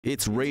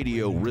It's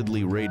Radio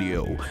Ridley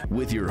Radio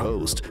with your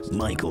host,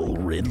 Michael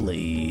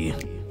Ridley.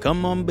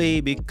 Come on,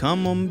 baby,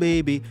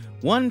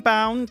 1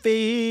 pound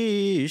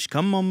fish.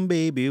 Come on,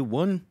 baby,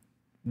 one.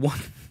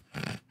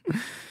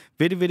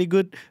 Very, very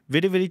good,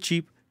 very, very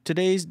cheap.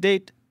 Today's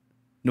date,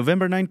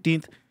 November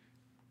 19th,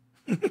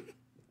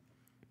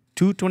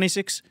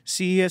 2:26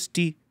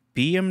 CST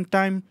PM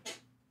time.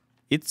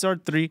 It's our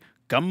 3.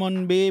 Come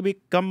on, baby,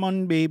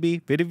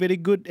 very, very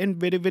good and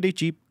very, very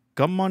cheap.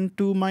 Come on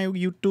to my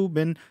YouTube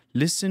and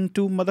listen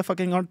to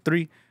motherfucking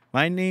R3.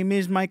 My name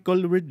is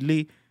Michael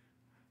Ridley.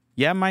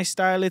 Yeah, my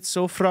style, it's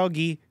so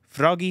froggy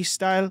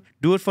style.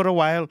 Do it for a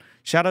while.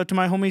 Shout out to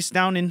my homies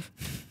down in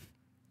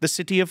the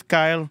city of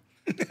Kyle.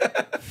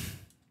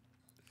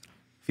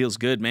 Feels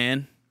good,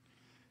 man.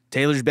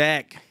 Taylor's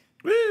back.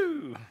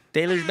 Woo!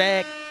 Taylor's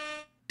back.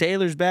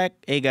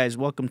 Hey, guys,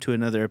 welcome to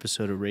another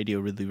episode of Radio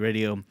Ridley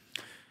Radio.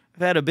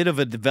 I've had a bit of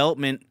a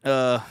development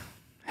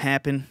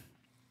happen.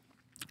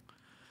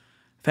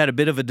 I've had a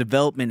bit of a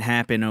development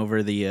happen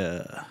over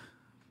the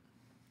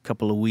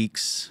couple of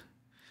weeks.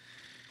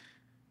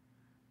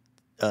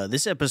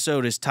 This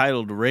episode is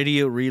titled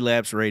Radio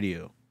Relapse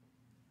Radio.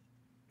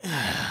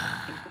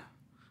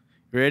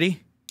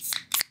 Ready?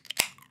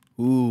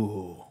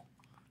 Ooh.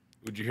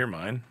 Would you hear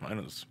mine? Mine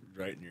was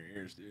right in your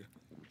ears, dude.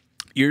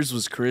 Yours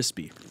was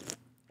crispy.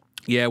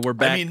 Yeah, we're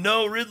back. I mean,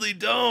 no, Ridley,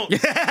 don't. No!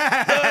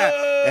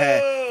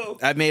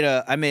 I made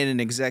an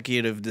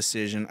executive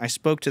decision. I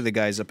spoke to the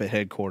guys up at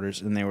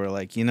headquarters, and they were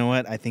like, "You know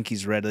what? I think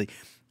he's ready.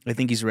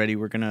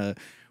 We're gonna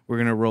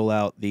roll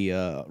out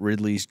the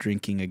Ridley's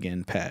Drinking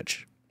Again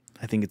patch.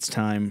 I think it's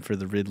time for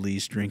the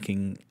Ridley's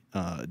Drinking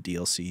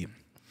DLC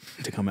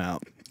to come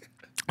out.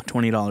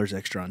 $20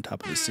 extra on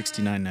top of the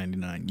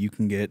 $69.99. You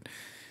can get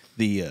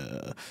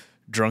the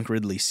Drunk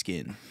Ridley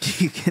skin.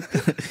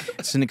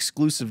 It's an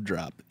exclusive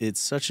drop.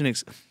 It's such an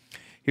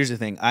Here's the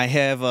thing. I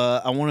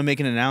want to make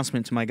an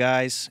announcement to my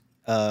guys.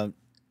 To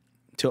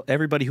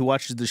everybody who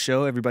watches the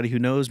show, everybody who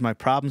knows, my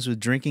problems with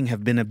drinking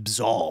have been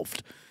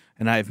absolved,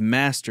 and I've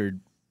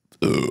mastered.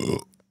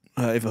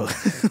 That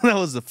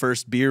was the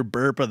first beer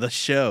burp of the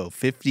show.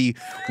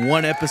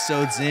 51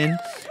 episodes in,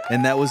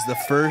 and that was the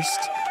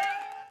first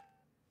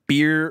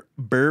beer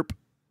burp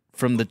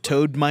from the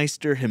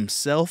Toadmeister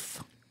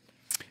himself,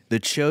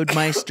 the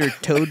Chodmeister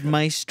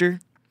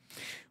Toadmeister.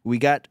 We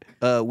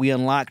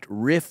unlocked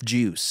Riff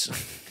Juice.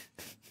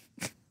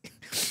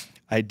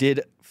 I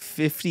did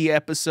 50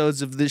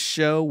 episodes of this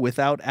show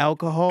without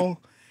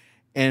alcohol,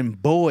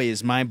 and boy,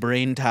 is my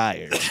brain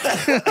tired.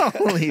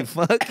 Holy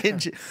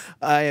fucking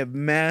I have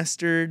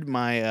mastered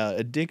my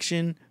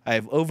addiction. I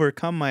have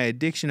overcome my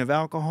addiction of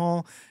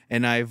alcohol,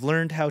 and I've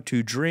learned how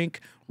to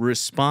drink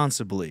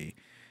responsibly.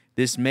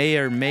 This may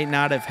or may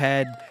not have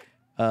had...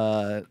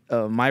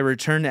 my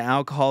return to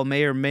alcohol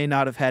may or may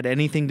not have had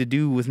anything to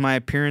do with my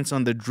appearance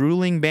on the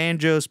Drooling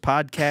Banjos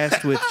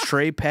podcast with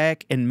Trey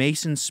Pack and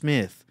Mason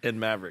Smith. And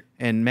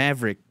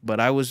Maverick. But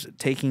I was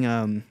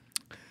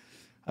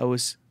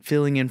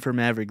filling in for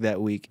Maverick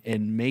that week,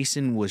 and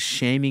Mason was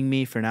shaming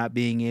me for not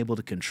being able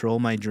to control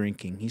my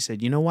drinking. He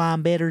said, "You know why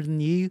I'm better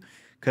than you?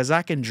 Because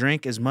I can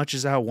drink as much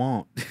as I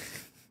want."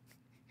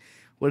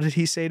 What did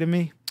he say to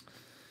me?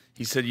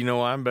 He said, "You know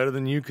why I'm better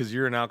than you? Because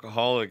you're an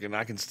alcoholic and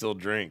I can still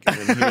drink." And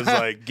then he was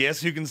like,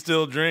 "Guess who can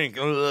still drink?"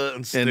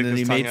 And then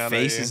he made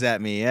faces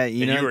at me. Yeah,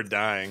 you were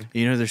dying.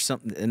 You know, there's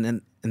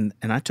something, and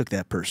I took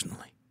that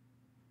personally.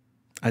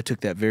 I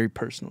took that very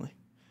personally,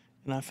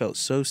 and I felt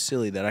so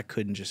silly that I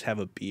couldn't just have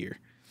a beer.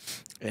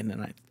 And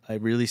then I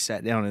really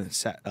sat down and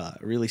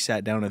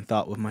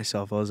thought with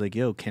myself. I was like,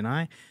 "Yo, can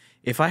I?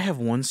 If I have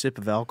one sip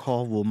of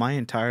alcohol, will my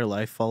entire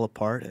life fall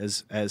apart?"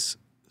 As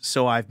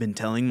so I've been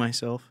telling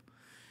myself.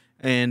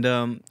 And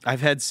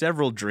I've had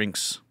several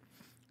drinks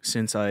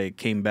since I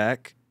came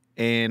back,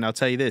 and I'll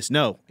tell you this: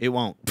 no, it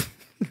won't.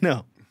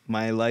 No,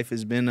 my life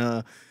has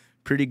been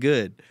pretty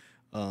good.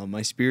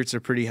 My spirits are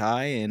pretty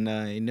high, and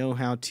I know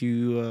how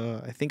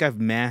to. I think I've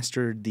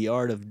mastered the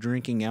art of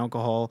drinking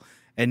alcohol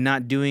and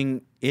not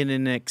doing it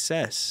in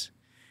excess.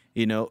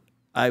 You know,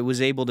 I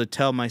was able to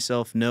tell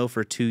myself no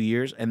for 2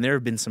 years, and there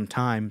have been some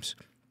times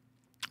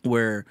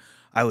where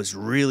I was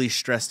really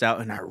stressed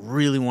out and I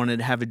really wanted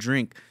to have a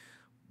drink.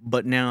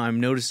 But now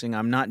I'm noticing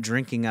I'm not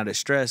drinking out of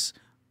stress.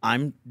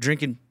 I'm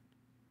drinking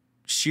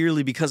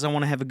sheerly because I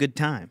want to have a good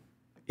time.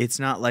 It's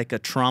not like a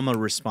trauma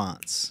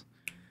response.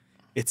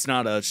 It's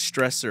not a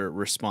stressor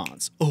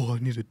response. Oh, I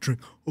need a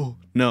drink. Oh,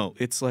 no.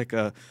 It's like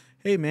a,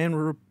 hey, man,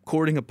 we're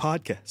recording a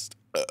podcast.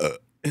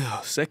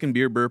 Second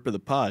beer burp of the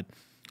pod.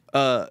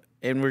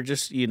 And we're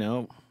just,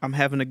 I'm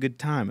having a good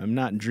time. I'm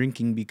not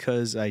drinking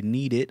because I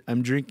need it.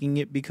 I'm drinking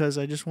it because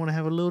I just want to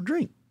have a little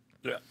drink.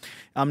 Yeah.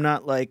 I'm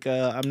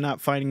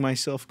not finding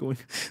myself going,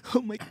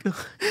 oh my God,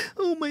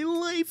 oh my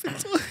life,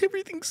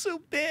 everything's so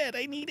bad.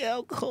 I need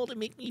alcohol to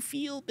make me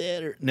feel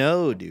better.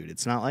 No, dude,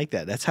 it's not like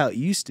that. That's how it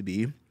used to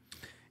be.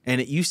 And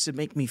it used to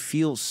make me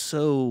feel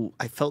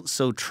I felt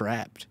so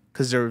trapped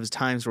because there was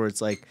times where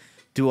it's like,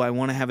 do I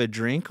want to have a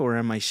drink or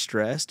am I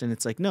stressed? And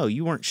it's like, no,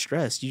 you weren't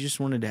stressed. You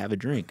just wanted to have a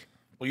drink.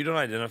 Well, you don't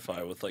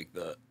identify with like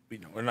the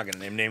we're not going to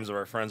name names of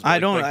our friends. But I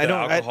don't. the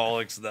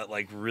alcoholics that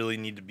like really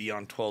need to be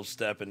on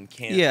 12-step and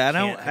can't.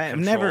 I've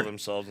control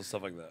themselves and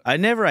stuff like that. I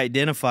never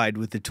identified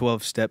with the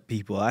 12-step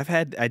people. I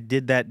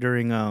did that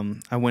during.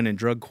 I went in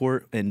drug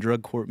court, and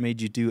drug court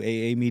made you do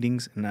AA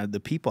meetings, and the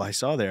people I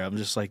saw there, I'm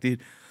just like,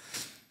 dude,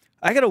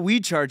 I got a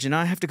weed charge, and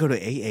I have to go to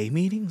AA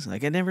meetings.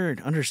 Like I never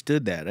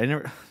understood that.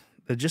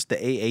 Just the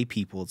AA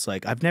people. It's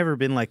like I've never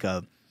been like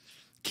a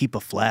keep a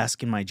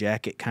flask in my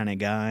jacket kind of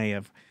guy.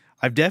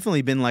 I've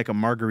definitely been like a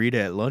margarita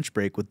at lunch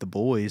break with the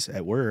boys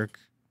at work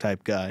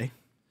type guy.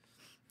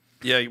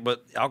 Yeah,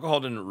 but alcohol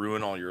didn't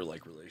ruin all your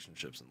like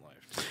relationships in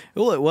life.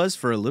 Well, it was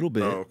for a little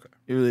bit. Oh, okay.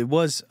 It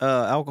was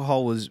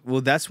alcohol was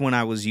that's when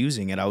I was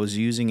using it. I was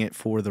using it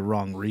for the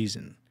wrong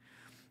reason.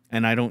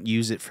 And I don't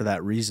use it for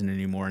that reason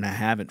anymore, and I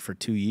haven't for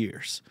 2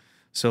 years.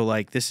 So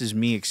like this is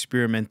me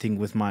experimenting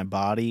with my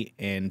body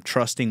and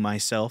trusting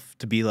myself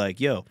to be like,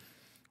 yo,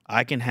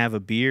 I can have a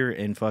beer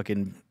and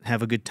fucking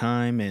have a good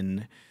time,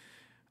 and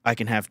I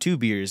can have 2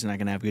 beers and I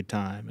can have a good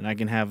time, and I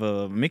can have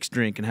a mixed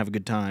drink and have a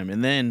good time.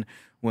 And then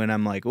when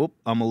I'm like, oh,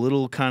 I'm a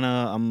little kind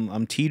of,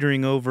 I'm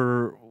teetering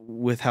over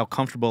with how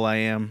comfortable I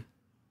am,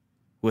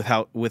 with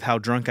how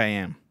drunk I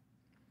am.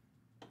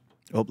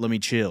 Oh, let me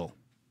chill.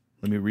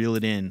 Let me reel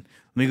it in.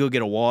 Let me go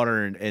get a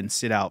water and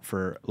sit out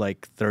for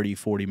like 30,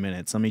 40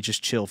 minutes. Let me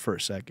just chill for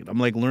a second. I'm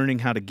like learning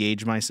how to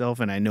gauge myself,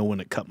 and I know when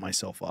to cut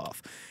myself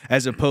off.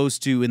 As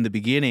opposed to in the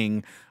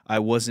beginning, I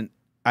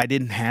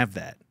didn't have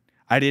that.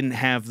 I didn't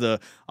have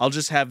I'll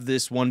just have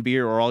this 1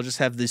 beer, or I'll just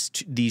have these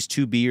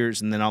 2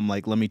 beers, and then I'm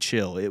like, let me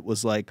chill. It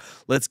was like,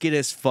 let's get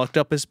as fucked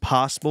up as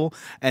possible,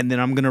 and then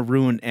I'm going to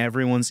ruin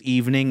everyone's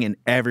evening, and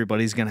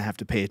everybody's going to have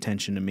to pay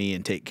attention to me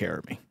and take care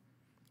of me.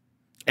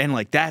 And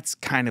like, that's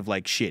kind of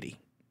like shitty.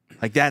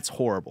 Like, that's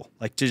horrible.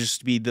 Like, to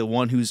just be the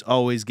one who's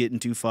always getting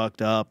too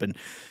fucked up, and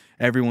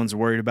everyone's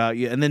worried about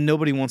you, and then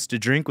nobody wants to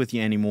drink with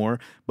you anymore,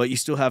 but you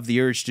still have the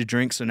urge to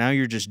drink, so now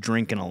you're just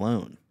drinking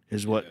alone,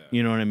 is what,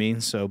 you know what I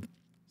mean? So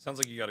sounds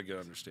like you got a good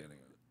understanding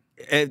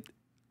of it.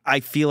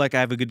 I feel like I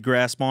have a good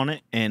grasp on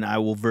it, and I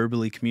will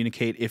verbally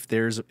communicate if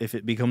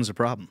it becomes a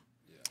problem.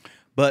 Yeah.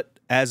 But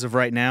as of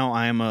right now,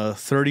 I am a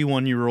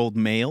 31-year-old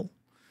male.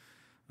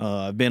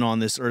 I've been on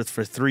this earth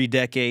for 3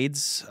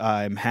 decades.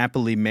 I'm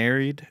happily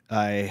married.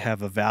 I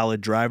have a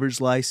valid driver's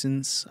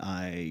license.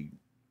 I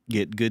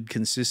get good,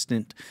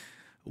 consistent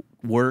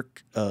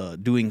work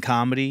doing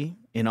comedy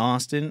in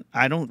Austin.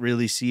 I don't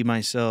really see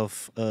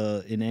myself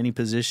in any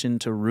position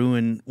to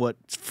ruin what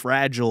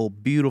fragile,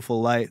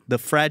 beautiful life, the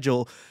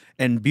fragile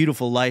and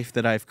beautiful life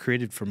that I've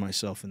created for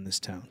myself in this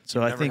town.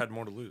 So I think had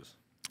more to lose.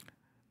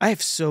 I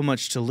have so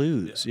much to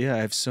lose. Yeah,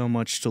 I have so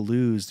much to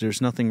lose. There's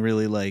nothing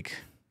really like.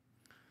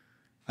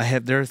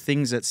 There are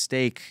things at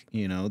stake,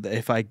 you know, that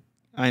if I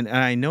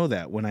know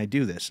that when I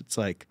do this, it's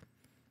like,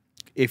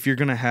 if you're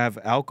going to have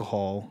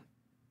alcohol,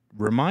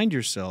 remind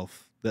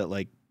yourself that,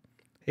 like,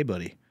 hey,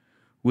 buddy,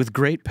 with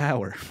great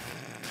power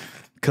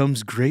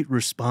comes great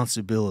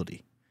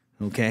responsibility.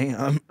 Okay?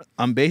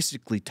 I'm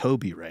basically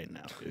Toby right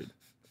now, dude.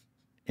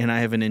 And I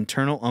have an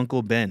internal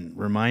Uncle Ben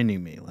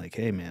reminding me, like,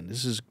 hey, man,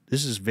 this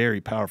is very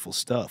powerful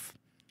stuff.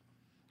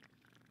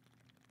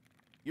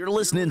 You're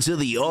listening to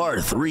the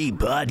R3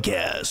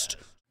 Podcast.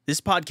 This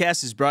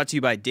podcast is brought to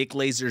you by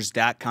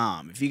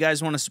dicklasers.com. If you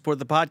guys want to support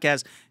the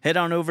podcast, head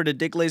on over to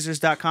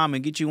dicklasers.com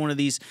and get you one of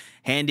these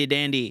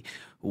handy-dandy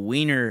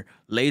wiener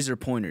laser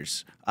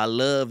pointers. I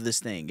love this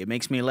thing. It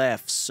makes me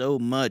laugh so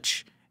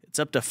much. It's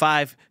up to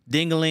 5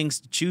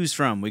 dinglings to choose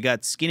from. We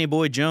got Skinny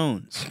Boy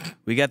Jones.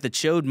 We got the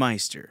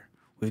Chodemeister.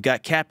 We've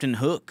got Captain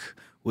Hook.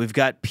 We've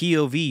got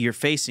POV, You're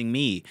Facing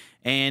Me,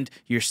 and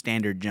your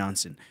Standard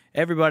Johnson.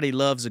 Everybody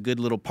loves a good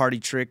little party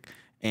trick.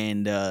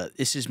 And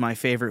this is my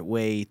favorite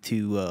way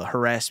to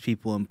harass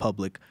people in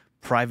public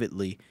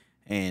privately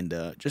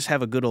and just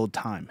have a good old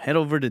time. Head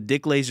over to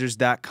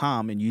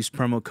dicklasers.com and use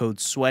promo code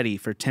SWEATY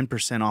for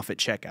 10% off at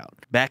checkout.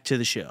 Back to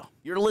the show.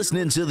 You're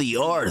listening to the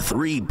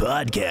R3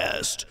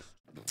 Podcast.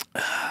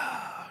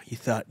 You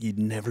thought you'd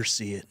never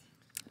see it.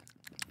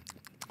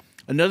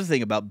 Another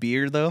thing about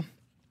beer, though,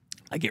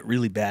 I get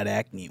really bad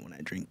acne when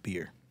I drink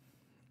beer.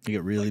 I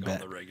get really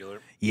bad. On the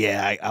regular?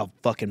 Yeah, I'll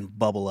fucking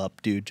bubble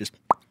up, dude. Just...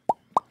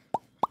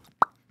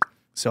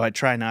 So I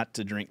try not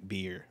to drink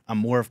beer. I'm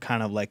more of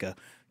kind of like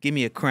give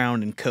me a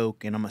Crown and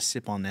Coke, and I'm going to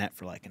sip on that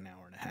for like an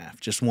hour and a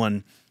half. Just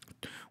one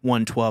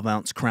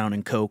 12-ounce Crown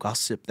and Coke. I'll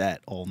sip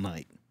that all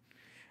night.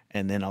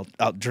 And then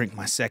I'll drink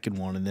my second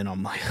one, and then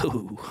I'm like,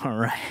 ooh, all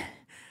right.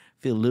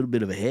 Feel a little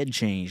bit of a head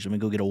change. Let me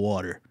go get a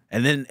water.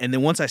 And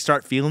then once I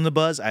start feeling the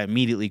buzz, I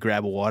immediately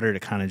grab a water to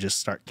kind of just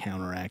start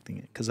counteracting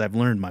it, because I've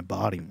learned my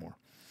body more.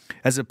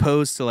 As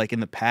opposed to like in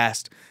the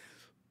past,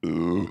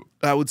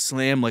 I would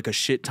slam like a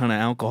shit ton of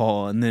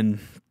alcohol and then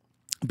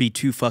be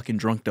too fucking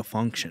drunk to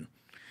function.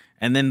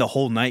 And then the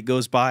whole night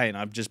goes by and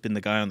I've just been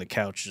the guy on the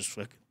couch, just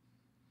fucking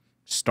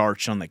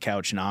starch on the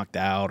couch, knocked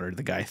out, or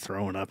the guy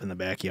throwing up in the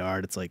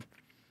backyard. It's like,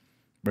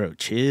 bro,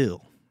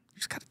 chill. You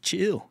just gotta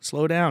chill.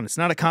 Slow down. It's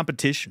not a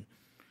competition.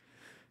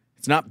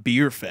 It's not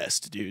Beer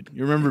Fest, dude.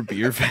 You remember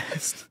Beer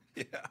Fest?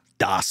 Yeah.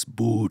 Das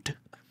Boot.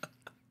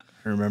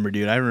 I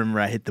remember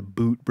I hit the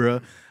boot,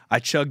 bro. I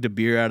chugged a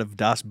beer out of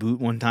Das Boot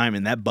one time,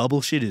 and that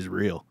bubble shit is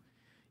real.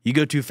 You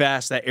go too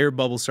fast, that air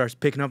bubble starts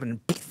picking up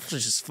and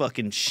just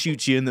fucking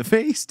shoots you in the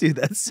face, dude.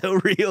 That's so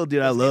real,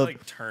 dude. I love.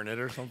 Like turn it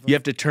or something. You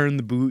have to turn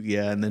the boot,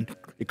 yeah, and then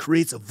it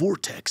creates a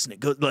vortex, and it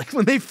goes like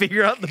when they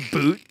figure out the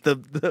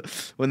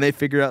boot, when they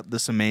figure out the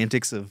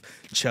semantics of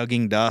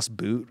chugging Das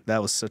Boot.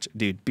 That was such,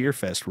 dude. Beer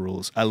Fest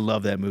rules. I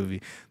love that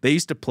movie. They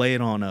used to play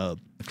it on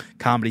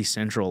Comedy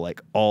Central like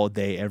all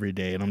day, every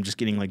day, and I'm just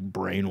getting like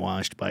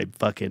brainwashed by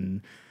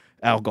fucking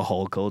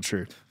alcohol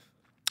culture.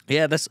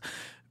 Yeah,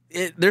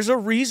 there's a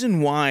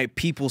reason why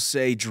people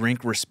say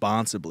drink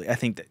responsibly. I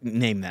think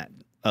name that.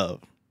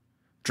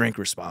 Drink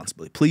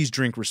responsibly. Please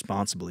drink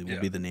responsibly will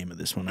be the name of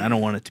this one. I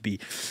don't want it to be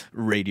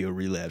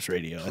Relapse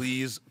Radio.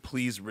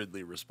 Please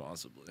Ridley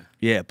responsibly.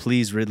 Yeah,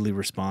 please Ridley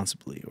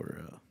responsibly.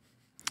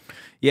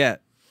 I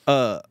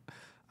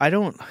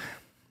don't.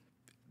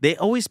 They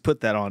always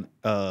put that on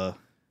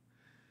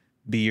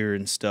beer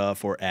and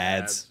stuff or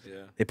ads.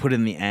 Yeah. They put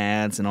in the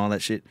ads and all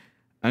that shit.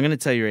 I'm gonna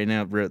tell you right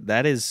now, bro.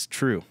 That is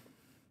true.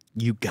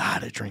 You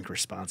gotta drink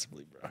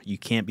responsibly, bro. You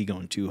can't be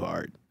going too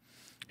hard.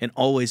 And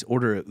always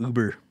order an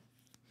Uber.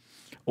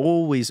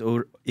 Always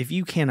order. If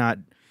you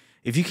can't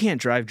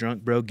drive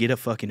drunk, bro, get a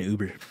fucking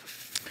Uber.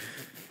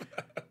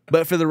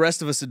 But for the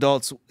rest of us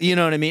adults, you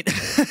know what I mean?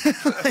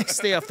 Like,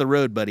 stay off the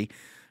road, buddy.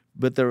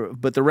 But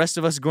the rest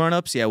of us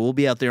grown-ups, yeah, we'll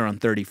be out there on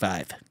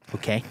 35,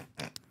 okay?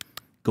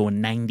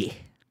 Going 90.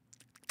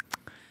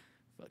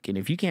 Fucking,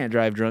 if you can't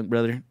drive drunk,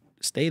 brother,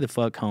 stay the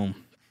fuck home.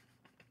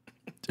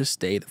 Just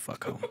stay the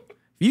fuck home.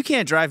 If you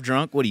can't drive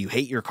drunk, what do you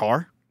hate your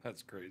car?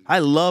 That's crazy. I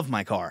love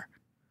my car.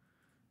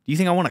 Do you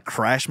think I want to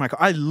crash my car?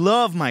 I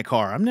love my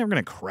car. I'm never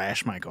going to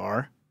crash my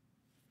car.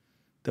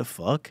 The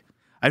fuck?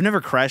 I've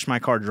never crashed my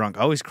car drunk.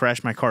 I always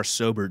crash my car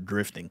sober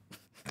drifting.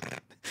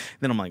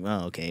 Then I'm like,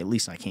 well, okay, at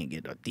least I can't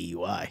get a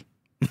DUI.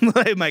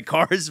 My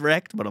car is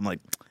wrecked, but I'm like,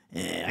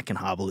 I can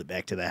hobble it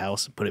back to the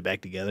house and put it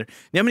back together. You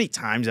know how many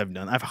times I've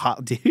done?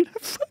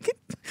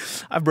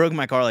 I've broken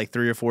my car like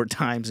 3 or 4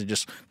 times and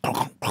just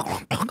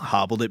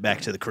hobbled it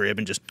back to the crib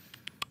and just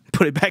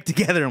put it back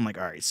together. I'm like,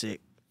 all right, sick.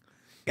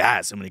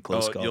 God, so many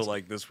close calls. You'll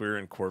like this. We were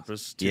in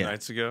Corpus 2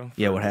 nights ago.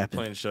 Yeah, what happened?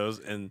 Playing shows,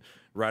 and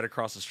right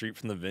across the street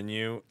from the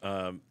venue,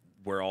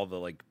 where all the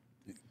like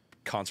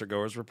concert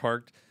goers were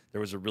parked,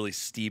 there was a really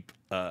steep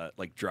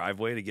like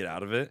driveway to get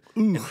out of it.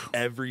 Ooh. And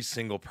every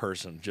single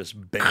person just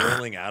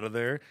barreling out of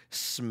there,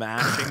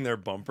 smashing their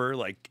bumper.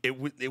 Like it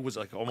was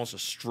like almost a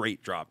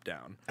straight drop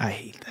down. I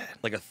hate that.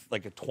 Like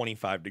a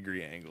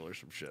 25-degree angle or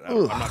some shit.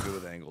 I'm not good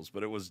with angles,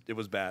 but it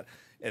was bad.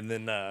 And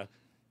then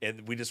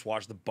and we just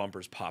watched the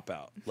bumpers pop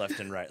out left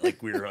and right.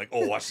 Like we were like,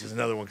 oh, watch, there's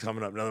another one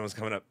coming up. Another one's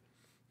coming up.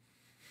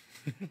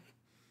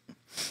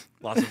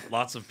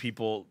 Lots of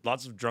people,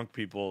 lots of drunk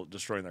people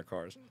destroying their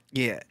cars.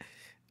 Yeah,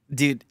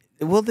 dude.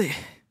 Well,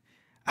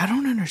 I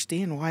don't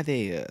understand why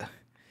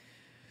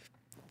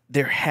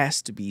there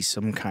has to be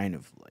some kind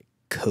of like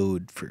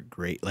code for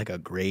like a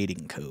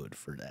grading code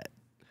for that.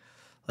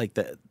 Like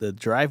the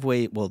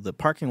driveway, well, the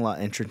parking lot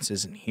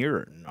entrances in here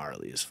are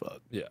gnarly as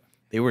fuck. Yeah.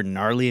 They were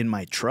gnarly in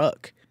my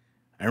truck.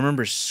 I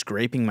remember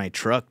scraping my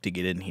truck to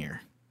get in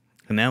here.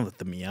 And now with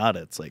the Miata,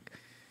 it's like,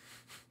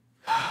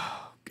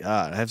 oh,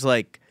 God, I have to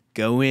like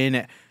go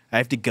in. I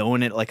have to go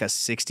in at like a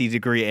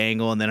 60-degree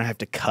angle, and then I have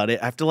to cut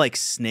it. I have to like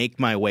snake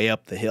my way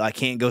up the hill. I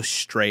can't go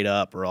straight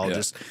up, or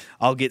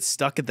I'll get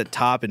stuck at the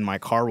top, and my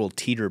car will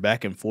teeter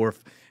back and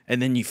forth.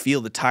 And then you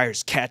feel the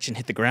tires catch and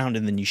hit the ground,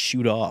 and then you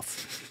shoot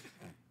off.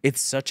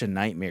 It's such a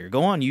nightmare.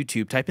 Go on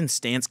YouTube, type in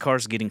stance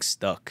cars getting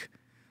stuck.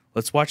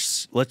 Let's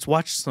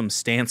watch some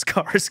stance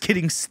cars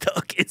getting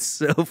stuck. It's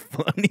so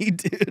funny,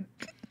 dude.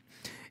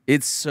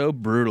 It's so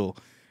brutal.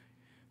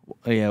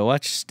 Yeah,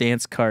 watch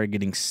stance car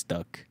getting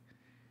stuck.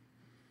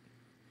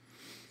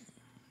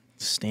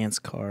 Stance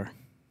car.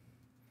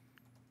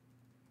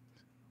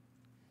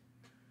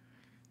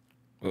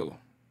 Whoa.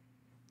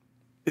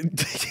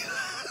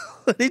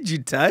 What did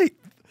you type?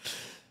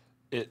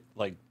 It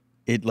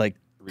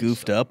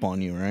goofed up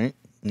on you, right?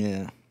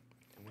 Yeah.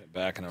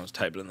 Back and I was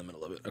typing in the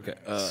middle of it. Okay.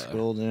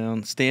 Scroll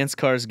down. Stance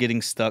cars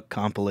getting stuck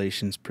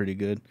compilation's pretty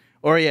good.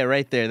 Or yeah,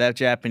 right there. That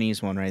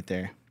Japanese one right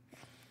there.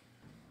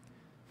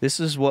 This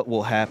is what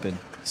will happen.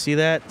 See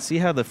that? See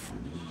how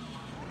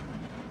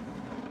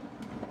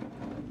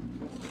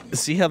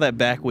that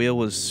back wheel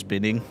was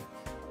spinning?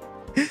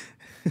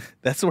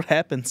 That's what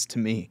happens to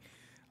me.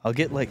 I'll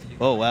get like,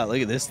 oh wow,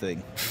 look at this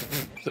thing.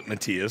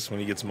 Matthias, when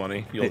he gets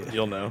money,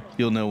 you'll know.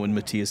 You'll know when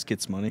Matthias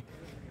gets money.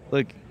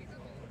 Look.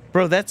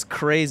 Bro, that's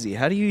crazy.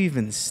 How do you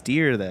even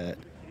steer that?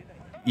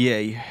 Yeah,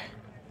 you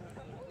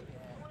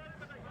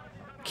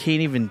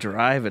can't even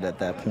drive it at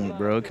that point,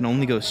 bro. It can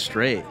only go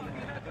straight.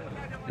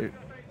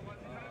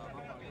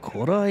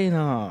 Korai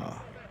na.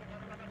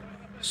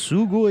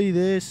 Sugoi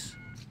desu.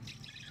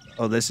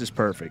 Oh, this is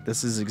perfect.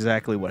 This is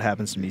exactly what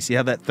happens to me. See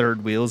how that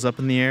third wheel's up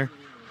in the air?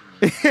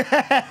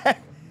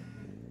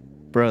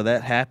 Bro,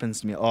 that happens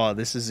to me. Oh,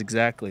 this is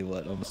exactly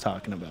what I was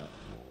talking about.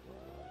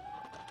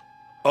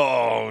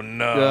 Oh,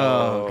 no.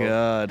 Oh,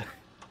 God.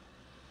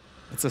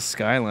 That's a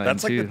Skyline,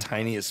 That's like too. the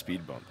tiniest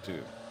speed bump,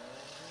 too.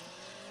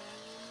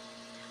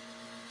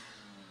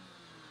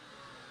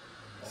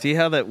 See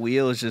how that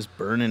wheel is just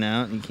burning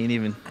out? You can't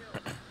even...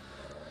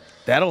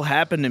 That'll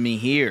happen to me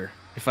here.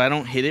 If I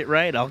don't hit it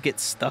right, I'll get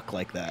stuck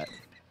like that.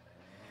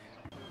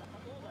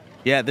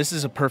 Yeah, this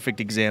is a perfect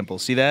example.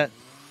 See that?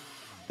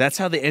 That's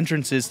how the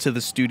entrance is to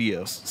the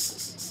studio.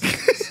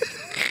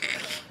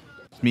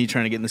 Me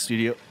trying to get in the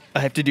studio. I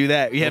have to do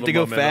that. You have to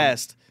go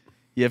fast.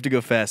 You have to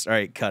go fast. All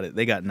right, cut it.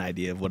 They got an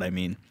idea of what I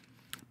mean.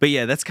 But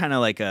yeah, that's kind of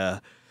like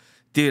a...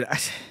 Dude,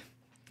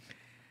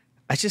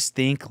 I just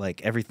think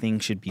like everything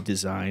should be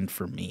designed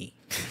for me.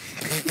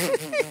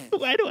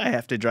 Why do I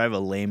have to drive a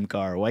lame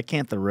car? Why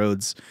can't the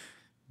roads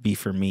be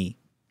for me?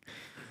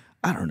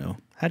 I don't know.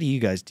 How do you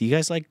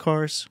guys like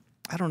cars?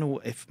 I don't know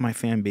if my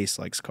fan base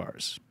likes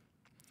cars,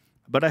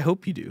 but I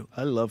hope you do.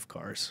 I love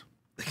cars.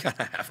 They kind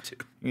of have to.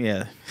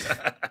 Yeah.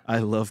 I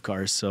love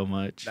cars so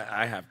much.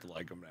 I have to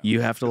like them now.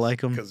 You have to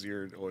like them? Because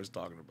you're always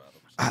talking about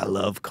them. I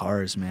love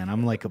cars, man.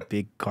 I'm like a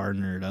big car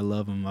nerd. I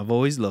love them. I've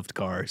always loved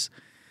cars.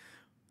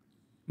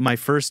 My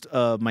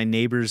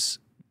neighbors,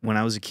 when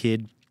I was a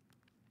kid,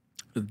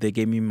 they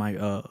gave me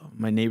my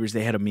neighbors,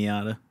 they had a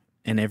Miata,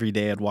 and every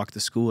day I'd walk to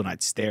school and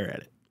I'd stare at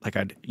it. Like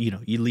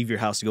you'd leave your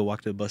house to go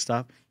walk to the bus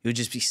stop. It would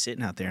just be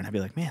sitting out there, and I'd be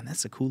like, man,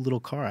 that's a cool little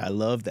car. I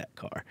love that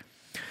car.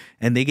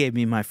 And they gave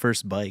me my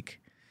first bike.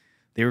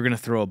 They were going to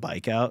throw a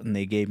bike out, and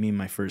they gave me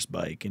my first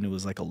bike, and it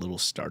was like a little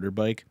starter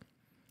bike.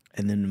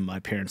 And then my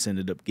parents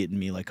ended up getting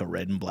me like a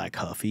red and black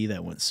Huffy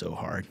that went so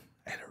hard.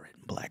 I had a red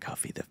and black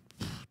Huffy. Dude,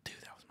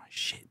 that was my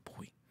shit,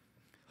 boy.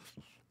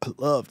 I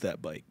loved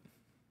that bike.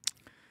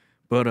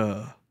 But,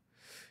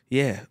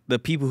 yeah, the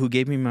people who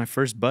gave me my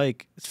first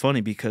bike, it's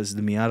funny because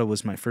the Miata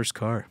was my first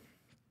car.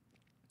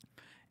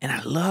 And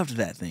I loved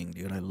that thing,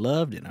 dude. I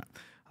loved it.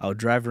 I would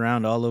drive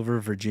around all over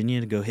Virginia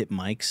to go hit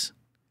mics.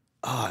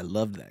 Oh, I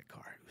loved that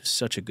car. It was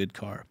such a good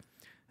car.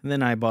 And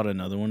then I bought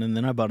another one, and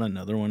then I bought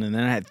another one, and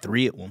then I had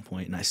 3 at one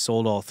point, and I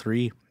sold all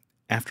 3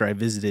 after I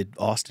visited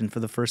Austin for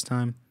the first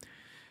time.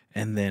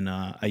 And then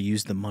I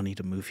used the money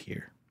to move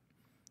here.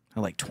 I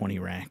had like 20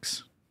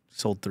 racks.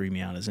 Sold 3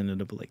 Miatas,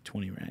 ended up with like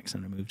 20 racks,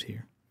 and I moved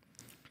here.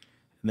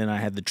 And then I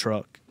had the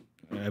truck.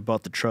 I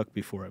bought the truck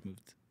before I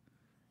moved.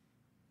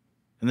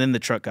 And then the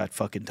truck got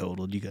fucking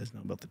totaled. You guys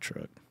know about the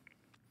truck.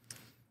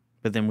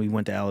 But then we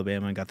went to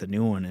Alabama and got the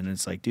new one, and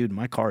it's like, dude,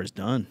 my car is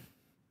done.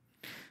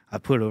 I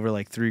put over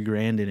like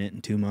 $3,000 in it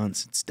in 2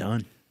 months. It's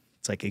done.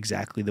 It's like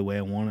exactly the way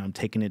I want it. I'm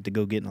taking it to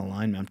go get an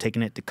alignment. I'm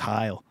taking it to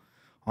Kyle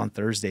on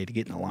Thursday to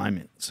get an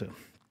alignment. So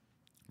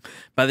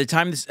by the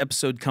time this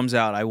episode comes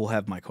out, I will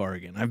have my car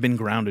again. I've been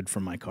grounded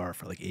from my car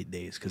for like 8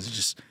 days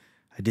because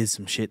I did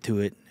some shit to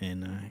it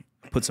and I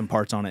put some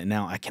parts on it, and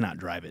now I cannot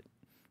drive it.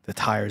 The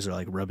tires are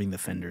like rubbing the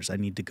fenders. I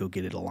need to go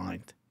get it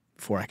aligned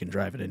before I can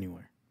drive it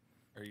anywhere.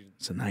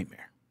 It's a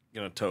nightmare. You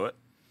gonna tow it?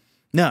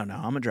 No, I'm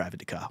gonna drive it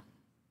to Kyle.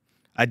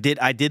 I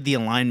did the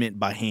alignment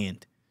by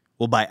hand.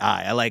 Well, by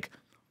eye. I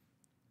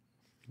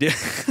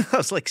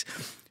was like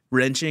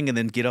wrenching and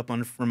then get up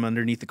from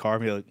underneath the car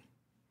and be like,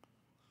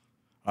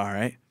 all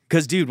right.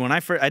 Because, dude, when I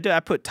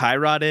put tie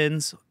rod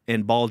ends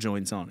and ball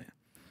joints on it.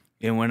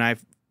 And when I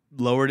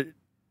lowered it,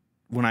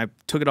 when I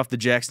took it off the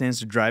jack stands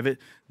to drive it,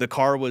 the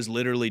car was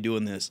literally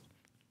doing this.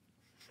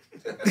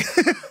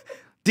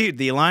 Dude,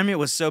 the alignment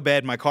was so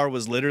bad, my car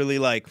was literally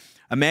like,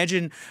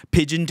 imagine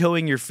pigeon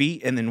toeing your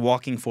feet and then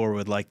walking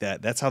forward like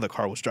that. That's how the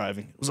car was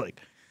driving. It was like,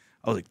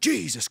 I was like,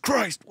 Jesus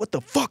Christ, what the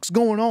fuck's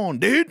going on,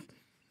 dude?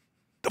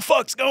 The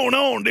fuck's going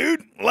on,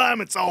 dude?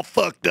 Alignment's all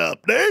fucked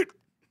up, dude.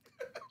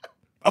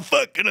 My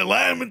fucking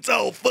alignment's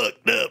all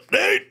fucked up,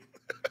 dude.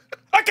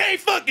 I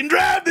can't fucking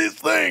drive this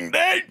thing,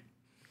 dude.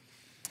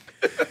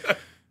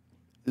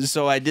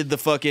 So I did the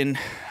fucking...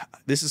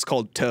 This is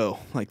called toe,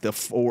 like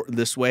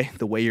this way,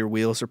 the way your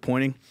wheels are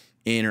pointing,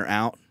 in or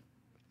out,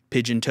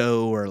 pigeon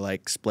toe or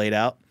like splayed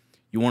out.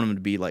 You want them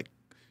to be like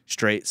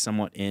straight,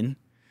 somewhat in.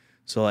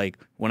 So like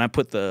when I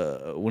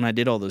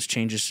did all those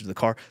changes to the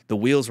car, the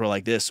wheels were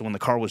like this. So when the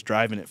car was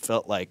driving, it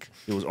felt like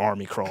it was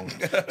army crawling.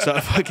 So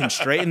I fucking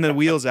straightened the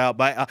wheels out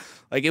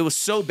like it was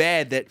so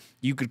bad that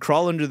you could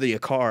crawl under the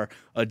car,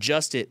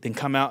 adjust it, then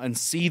come out and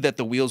see that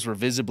the wheels were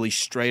visibly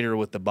straighter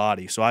with the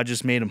body. So I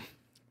just made them.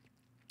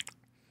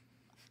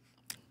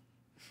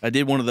 I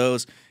did one of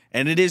those,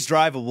 and it is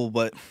drivable,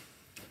 but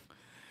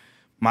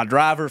my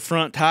driver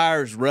front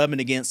tire is rubbing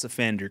against the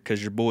fender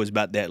because your boy's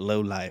about that low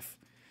life.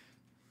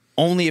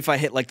 Only if I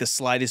hit like the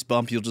slightest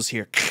bump, you'll just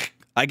hear.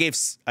 I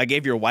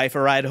gave your wife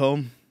a ride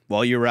home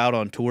while you were out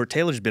on tour.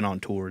 Taylor's been on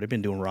tour. They've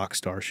been doing rock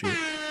star shit.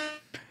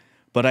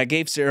 But I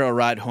gave Sarah a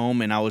ride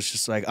home, and I was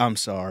just like, I'm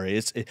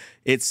sorry.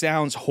 It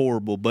sounds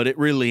horrible, but it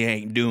really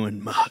ain't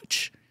doing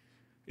much.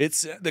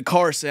 The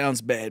car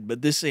sounds bad,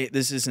 but this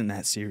isn't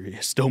that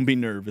serious. Don't be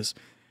nervous.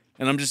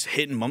 And I'm just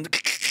hitting them.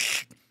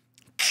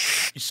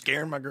 You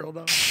scaring my girl,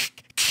 dog?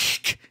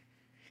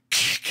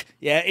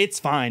 Yeah, it's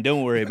fine.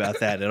 Don't worry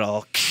about that at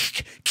all.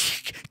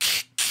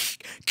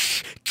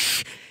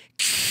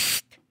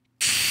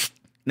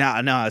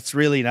 No, it's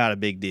really not a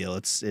big deal.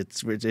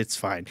 It's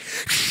fine.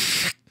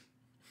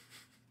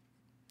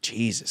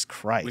 Jesus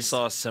Christ. We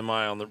saw a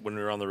semi when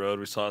we were on the road.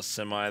 We saw a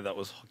semi that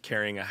was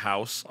carrying a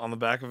house on the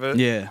back of it.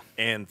 Yeah.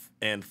 And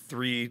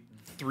three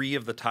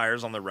of the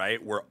tires on the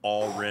right were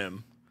all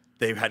rim.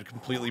 They had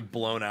completely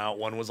blown out.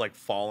 One was like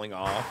falling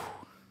off,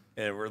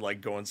 and we're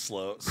like going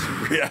slow.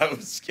 Yeah, it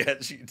was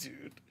sketchy,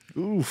 dude.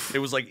 Oof. It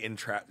was like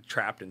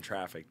trapped in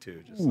traffic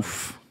too. Just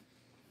Oof. like,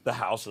 the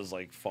house is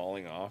like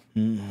falling off.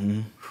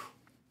 Mm-hmm.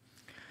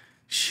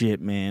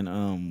 Shit,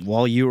 man.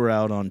 While you were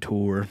out on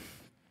tour,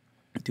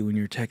 doing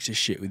your Texas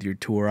shit with your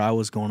tour, I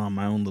was going on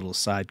my own little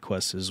side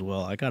quest as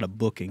well. I got a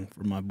booking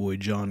from my boy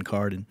John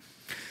Carden.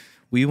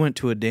 We went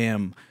to a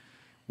damn.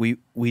 We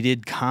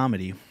did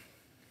comedy.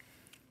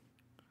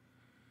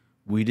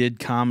 We did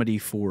comedy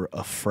for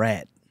a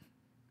frat.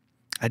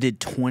 I did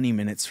 20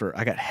 minutes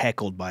I got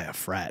heckled by a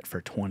frat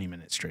for 20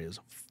 minutes straight. It was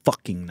a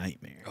fucking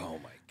nightmare. Oh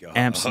my god.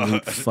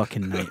 Absolute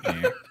fucking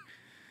nightmare.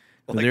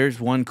 But there's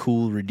one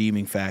cool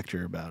redeeming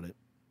factor about it.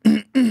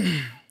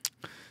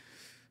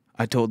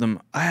 I told them,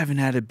 I haven't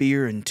had a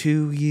beer in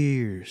 2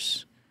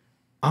 years.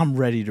 I'm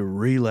ready to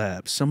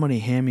relapse. Somebody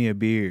hand me a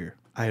beer.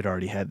 I had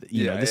already had,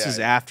 this is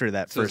after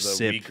that this first is a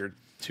sip. week or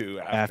two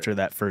After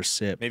that first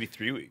sip. Maybe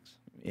 3 weeks.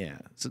 Yeah.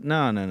 So,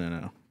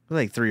 no.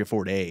 Like 3 or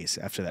 4 days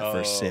after that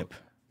first sip.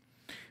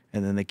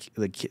 And then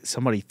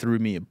somebody threw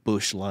me a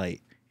Busch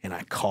Light, and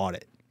I caught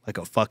it like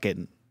a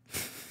fucking,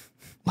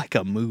 like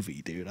a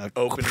movie, dude. I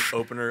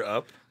Opener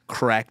up.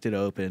 Cracked it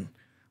open.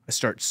 I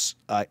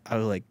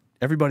was like,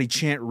 everybody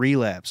chant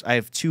Relapse. I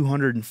have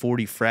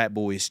 240 frat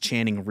boys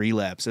chanting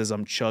Relapse as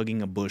I'm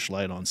chugging a Busch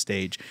Light on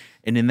stage.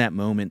 And in that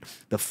moment,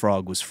 the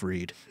frog was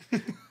freed.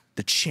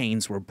 The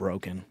chains were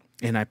broken.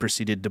 And I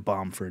proceeded to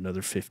bomb for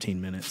another 15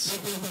 minutes.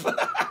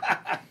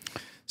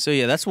 So,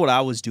 yeah, that's what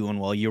I was doing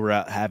while you were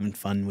out having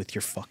fun with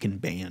your fucking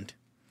band.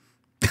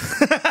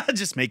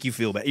 Just make you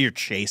feel bad. You're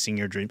chasing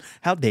your dream.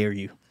 How dare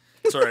you?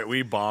 It's all right.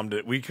 We bombed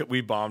it.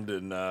 We bombed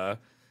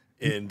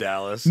in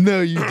Dallas.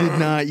 No, you did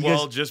not.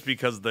 Just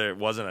because there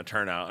wasn't a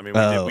turnout. I mean,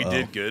 we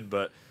did good,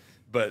 but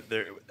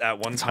there at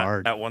one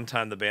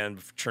time the band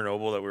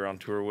Chernobyl that we were on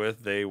tour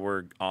with, they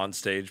were on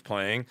stage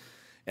playing,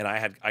 and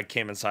I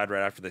came inside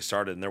right after they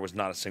started, and there was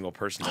not a single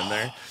person in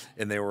there,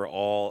 and they were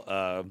all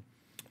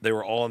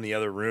in the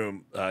other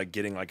room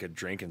getting like a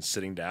drink and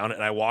sitting down,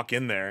 and I walk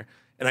in there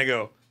and I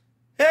go,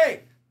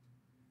 "Hey,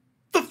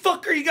 the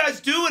fuck are you guys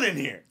doing in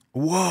here?"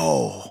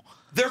 Whoa.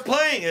 They're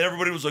playing, and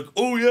everybody was like,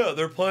 "Oh yeah,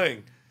 they're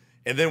playing."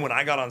 And then when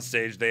I got on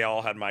stage, they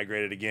all had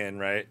migrated again,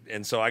 right?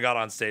 And so I got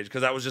on stage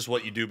because that was just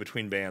what you do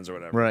between bands or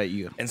whatever, right?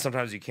 You and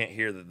sometimes you can't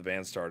hear that the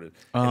band started.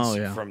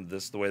 Yeah. From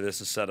the way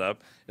this is set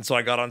up, and so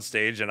I got on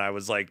stage and I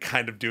was like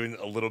kind of doing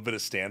a little bit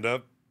of stand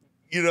up,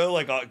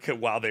 like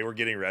while they were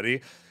getting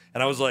ready,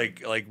 and I was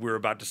like we were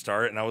about to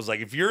start, and I was like,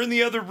 if you're in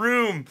the other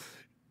room,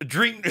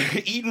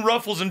 eating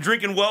Ruffles and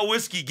drinking well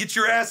whiskey, get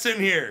your ass in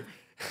here.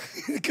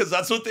 Because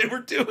that's what they were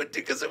doing.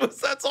 Because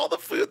that's all the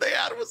food they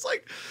had was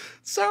like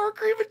sour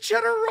cream and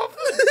cheddar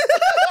Ruffles.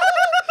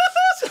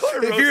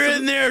 So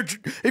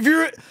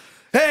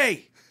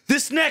hey,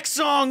 this next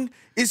song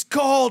is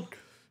called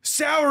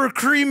Sour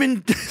Cream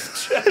and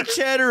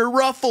Cheddar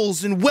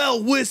Ruffles and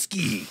Well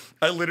Whiskey.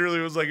 I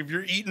literally was like, if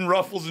you're eating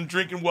Ruffles and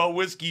drinking well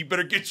whiskey, you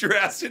better get your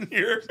ass in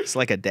here. It's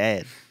like a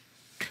dad.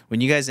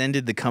 When you guys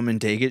ended the Come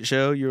and Take It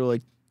show, you were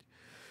like,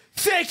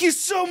 thank you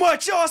so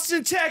much,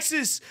 Austin,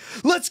 Texas.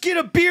 Let's get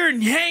a beer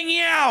and hang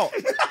out.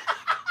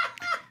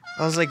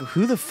 I was like,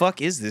 who the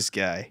fuck is this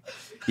guy?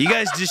 You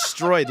guys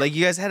destroyed. Like,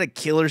 you guys had a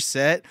killer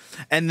set,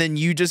 and then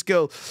you just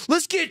go,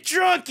 let's get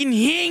drunk and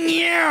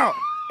hang out.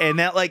 And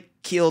that, like,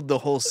 killed the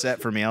whole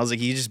set for me. I was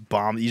like, you just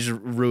bombed. You just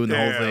ruined the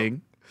whole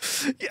thing.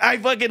 I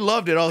fucking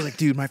loved it. I was like,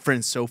 dude, my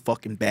friend's so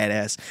fucking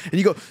badass. And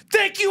you go,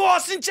 thank you,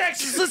 Austin,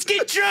 Texas. Let's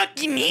get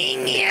drunk and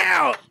hang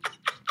out.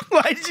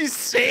 Why did you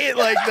say it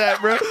like that,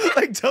 bro?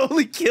 Like,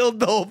 totally killed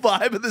the whole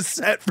vibe of the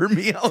set for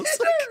me. I was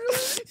like,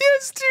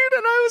 yes, dude,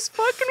 and I was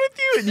fucking with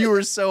you. And you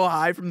were so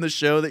high from the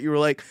show that you were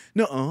like,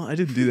 no, I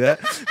didn't do that.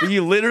 But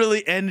you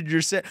literally ended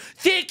your set.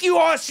 Thank you,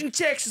 Austin,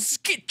 Texas.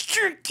 Get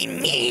drunk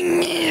and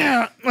hang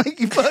out. Like,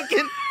 you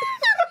fucking...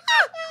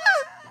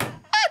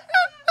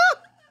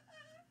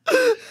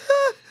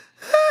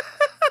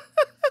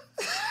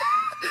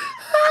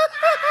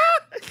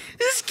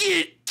 Let's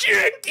get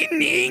drunk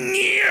and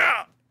hang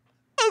out.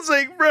 I was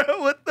like, bro,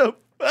 what the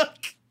fuck?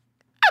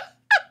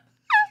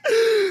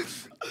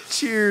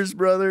 Cheers,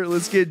 brother.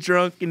 Let's get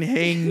drunk and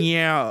hang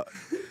out.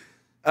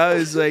 I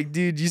was like,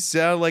 dude, you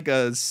sound like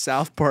a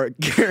South Park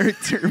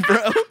character,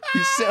 bro.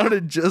 You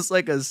sounded just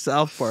like a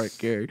South Park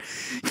character.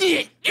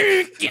 Get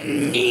drunk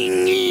and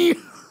hang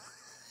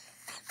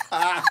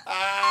out.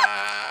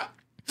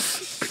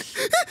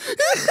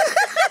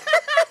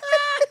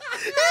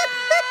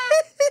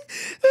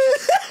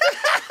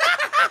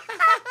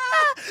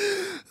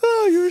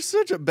 Oh, you were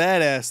such a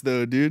badass,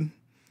 though, dude.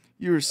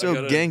 You were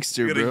so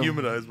gangster, bro. I gotta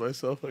humanize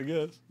myself, I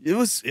guess. It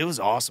was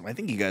awesome. I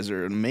think you guys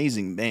are an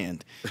amazing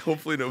band.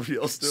 Hopefully nobody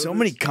else noticed. So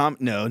many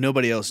no,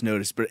 nobody else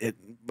noticed, but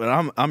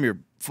I'm your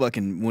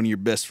fucking one of your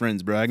best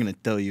friends, bro. I'm gonna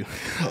tell you.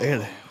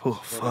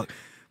 Oh fuck.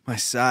 my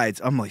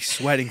sides. I'm like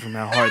sweating from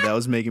how hard that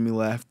was making me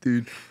laugh,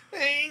 dude.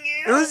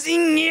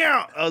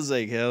 I was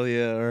like, hell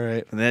yeah, all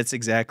right. And that's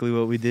exactly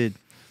what we did.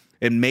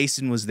 And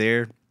Mason was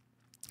there,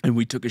 and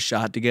we took a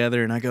shot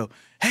together, and I go,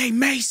 hey,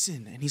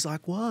 Mason. And he's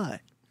like,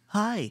 what?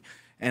 Hi.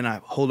 And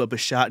I hold up a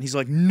shot, and he's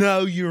like,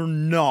 no, you're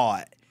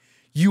not.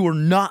 You are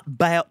not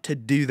about to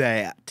do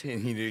that.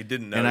 And he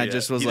didn't know. And I yet.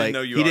 just was he like, didn't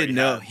know you he didn't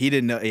know. had. He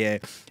didn't know. Yeah.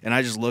 And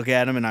I just look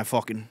at him and I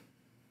fucking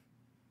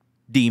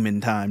demon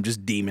time,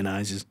 just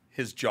demonizes.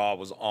 His jaw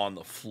was on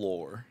the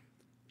floor.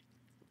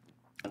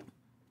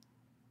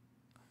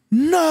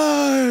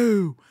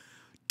 No,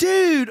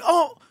 dude.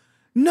 Oh,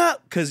 no.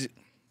 Because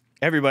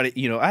everybody,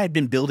 I had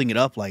been building it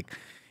up like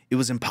it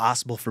was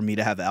impossible for me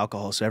to have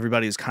alcohol. So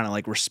everybody was kind of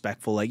like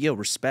respectful, like, yo,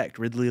 respect.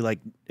 Ridley like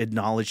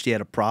acknowledged he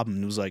had a problem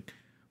and was like,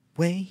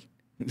 wait.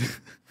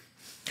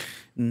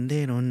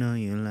 They don't know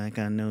you like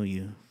I know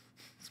you.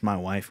 It's my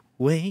wife.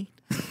 Wait.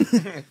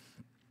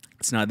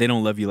 It's not. They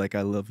don't love you like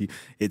I love you.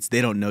 It's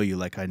they don't know you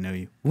like I know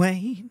you.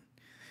 Wait.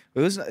 It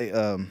was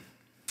what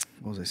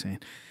was I saying?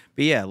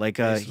 But yeah, like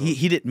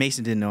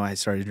Mason didn't know I had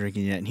started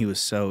drinking yet, and he was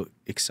so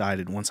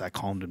excited once I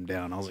calmed him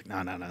down. I was like,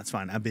 no, it's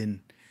fine. I've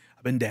been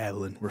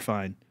dabbling. We're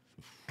fine.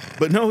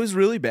 But no, it was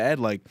really bad.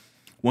 Like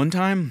one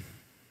time,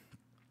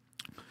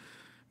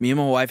 me and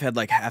my wife had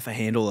like half a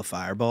handle of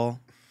Fireball.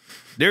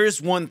 There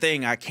is one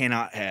thing I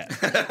cannot have.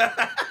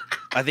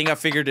 I think I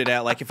figured it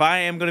out. Like, if I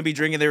am going to be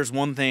drinking, there's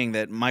one thing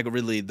that Michael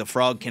Ridley, the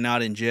frog,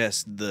 cannot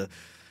ingest: the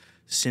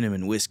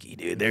cinnamon whiskey,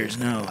 dude.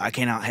 I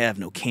cannot have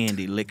no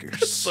candy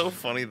liquors. It's so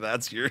funny.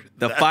 That's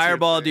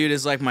Fireball, dude,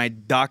 is like my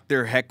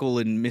Dr. Heckle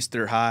and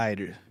Mr.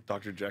 Hyde.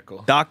 Dr.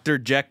 Jekyll. Dr.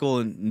 Jekyll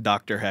and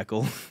Dr.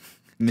 Heckle.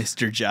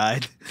 Mr.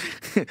 Jide.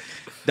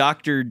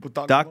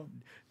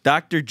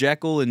 Dr.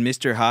 Jekyll and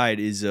Mr. Hyde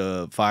is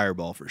a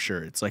Fireball for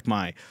sure. It's like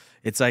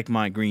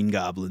my Green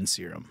Goblin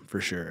serum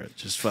for sure.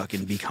 Just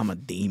fucking become a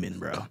demon,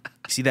 bro.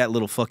 See that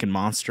little fucking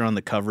monster on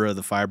the cover of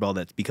the Fireball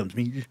that becomes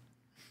me?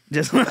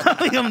 Just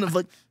I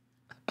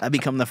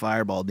become the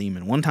Fireball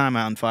demon. One time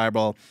out in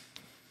Fireball,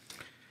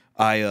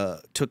 I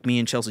took me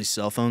and Chelsea's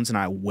cell phones and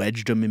I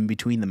wedged them in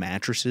between the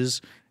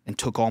mattresses and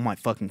took all my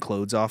fucking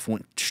clothes off,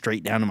 went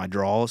straight down to my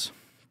drawers.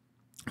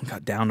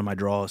 Got down to my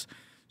drawers,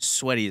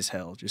 sweaty as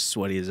hell, just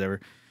sweaty as ever.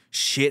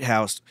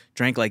 Shithouse,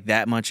 drank like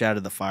that much out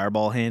of the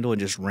Fireball handle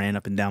and just ran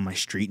up and down my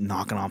street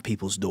knocking on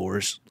people's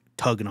doors,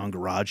 tugging on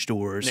garage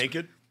doors.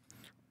 Naked?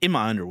 In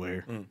my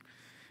underwear.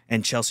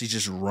 And Chelsea's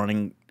just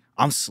running.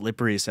 I'm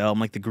slippery as hell.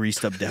 I'm like the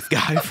greased up deaf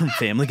guy from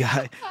Family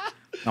Guy.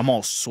 I'm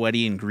all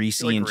sweaty and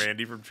greasy. You're and like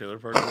Randy from Trailer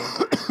Park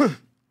Boys?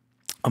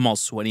 I'm all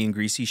sweaty and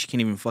greasy. She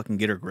can't even fucking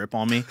get her grip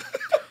on me.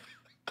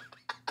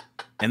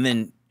 And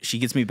then she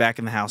gets me back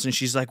in the house and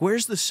she's like,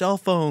 where's the cell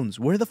phones?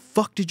 Where the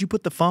fuck did you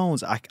put the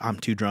phones? I'm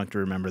too drunk to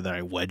remember that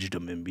I wedged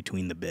them in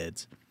between the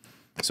beds.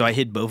 So I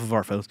hid both of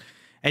our phones.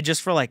 And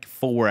just for like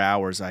 4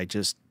 hours, I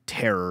just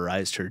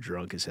terrorized her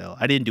drunk as hell.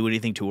 I didn't do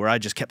anything to her. I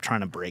just kept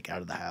trying to break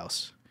out of the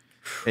house.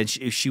 And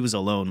she was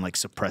alone, like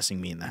suppressing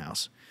me in the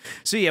house.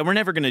 So yeah, we're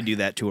never going to do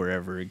that to her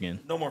ever again.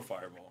 No more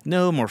Fireball.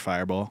 No more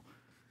Fireball.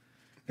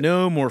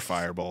 No more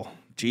Fireball.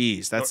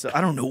 Jeez,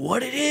 I don't know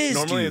what it is.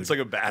 Normally dude. It's like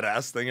a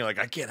badass thing. You're like,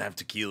 I can't have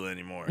tequila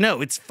anymore.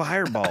 No, it's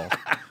Fireball.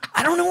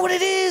 I don't know what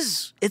it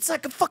is. It's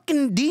like a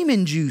fucking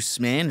demon juice,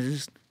 man. It's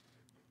just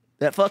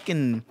that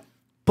fucking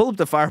pull up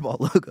the Fireball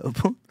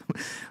logo.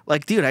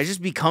 Like, dude, I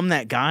just become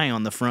that guy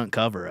on the front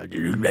cover. I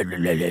just,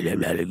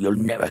 you'll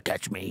never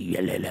catch me.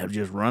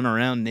 Just run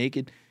around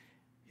naked.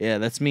 Yeah,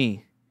 that's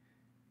me.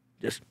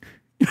 Just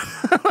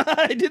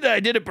I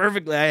did it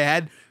perfectly. I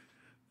had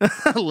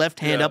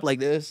left hand up like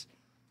this.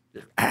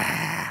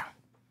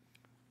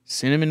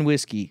 Cinnamon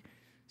whiskey,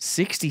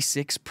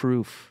 66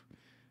 proof.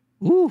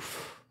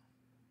 Oof.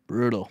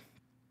 Brutal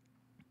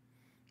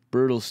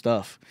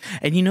stuff.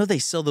 And they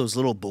sell those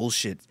little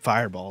bullshit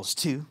Fireballs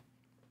too.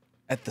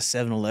 At the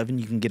 7-Eleven,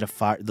 you can get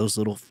those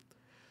little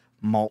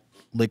malt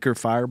liquor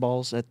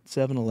Fireballs at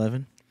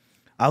 7-Eleven.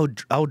 I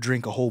would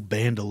drink a whole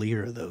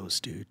bandolier of those,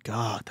 dude.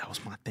 God, that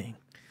was my thing.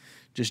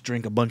 Just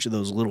drink a bunch of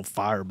those little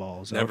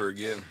Fireballs. Never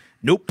again.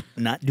 Nope,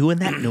 not doing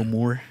that no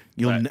more.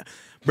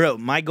 Bro,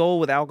 my goal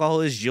with alcohol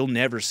is you'll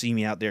never see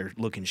me out there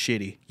looking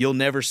shitty. You'll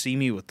never see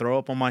me with throw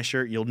up on my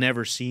shirt. You'll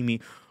never see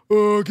me,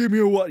 give me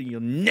a water. You're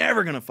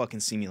never going to fucking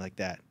see me like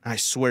that. I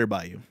swear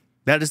by you.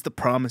 That is the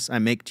promise I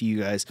make to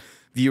you guys,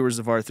 viewers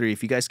of R3.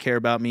 If you guys care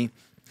about me,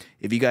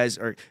 if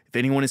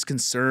anyone is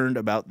concerned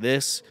about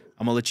this,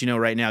 I'm going to let you know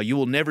right now, you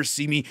will never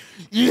see me.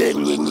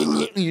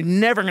 You're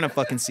never going to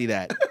fucking see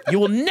that. You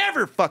will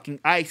never fucking,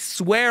 I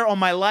swear on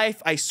my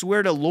life, I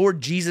swear to Lord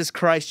Jesus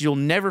Christ, you'll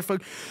never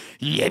fucking,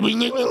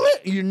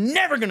 you're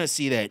never going to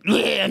see that.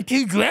 I'm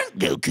too drunk,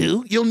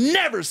 Goku. You'll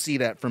never see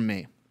that from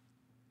me.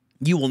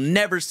 You will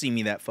never see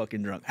me that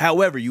fucking drunk.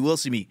 However, you will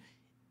see me.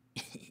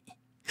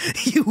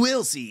 You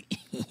will see.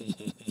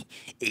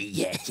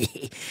 Yeah.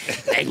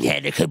 I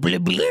had a couple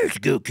of beers,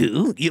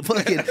 Goku.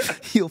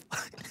 You'll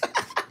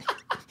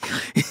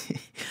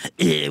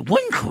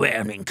one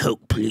Crown and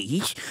Coke,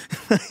 please.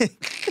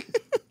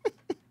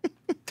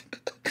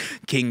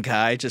 King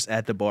Kai just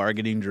at the bar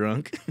getting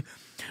drunk.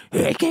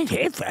 I can't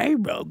have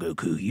Fireball,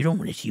 Goku. You don't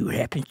want to see what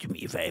happens to me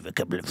if I have a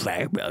couple of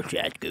Fireball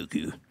shots,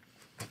 Goku.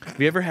 Have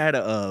you ever had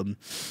a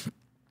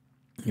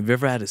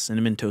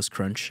Cinnamon Toast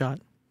Crunch shot?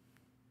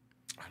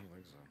 I don't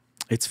think so.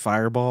 It's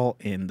Fireball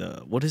and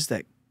what is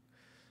that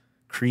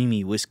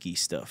creamy whiskey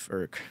stuff?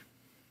 Or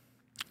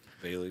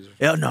Bailey's?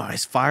 oh no,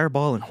 it's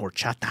Fireball and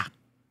horchata.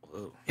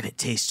 Whoa. And it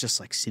tastes just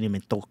like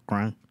Cinnamon Toast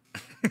Crunch.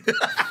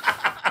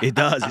 It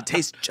does. It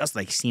tastes just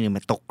like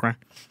Cinnamon Toast Crunch.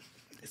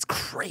 It's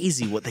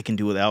crazy what they can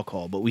do with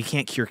alcohol, but we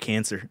can't cure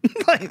cancer.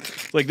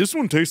 like this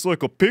one tastes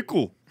like a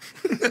pickle.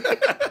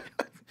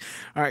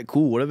 All right,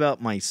 cool. What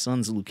about my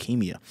son's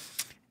leukemia?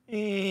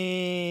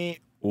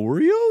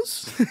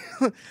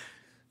 Oreos?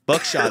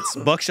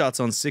 Buckshots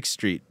on 6th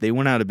Street. They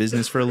went out of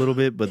business for a little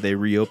bit, but they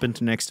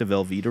reopened next to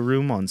Velveeta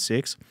Room on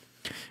 6th.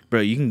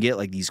 Bro, you can get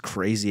like these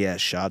crazy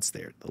ass shots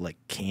there, like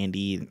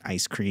candy and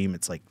ice cream.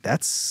 It's like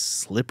that's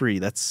slippery.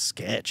 That's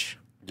sketch.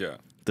 Yeah.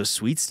 The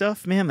sweet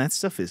stuff, man, that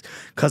stuff is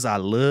because I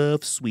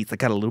love sweets. I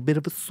got a little bit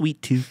of a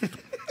sweet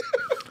tooth.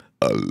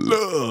 I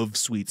love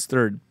sweets.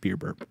 Third beer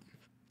burp.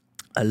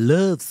 I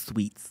love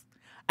sweets.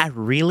 I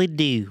really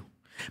do.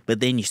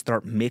 But then you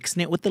start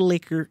mixing it with the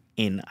liquor,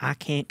 and I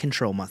can't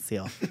control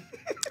myself.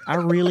 I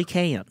really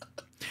can't.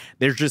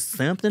 There's just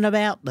something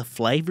about the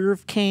flavor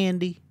of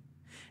candy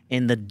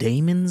and the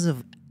demons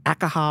of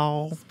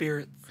alcohol.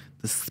 Spirits.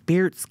 The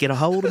spirits get a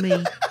hold of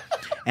me,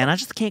 and I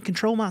just can't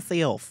control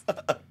myself.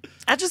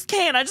 I just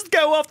can't. I just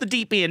go off the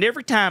deep end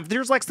every time. If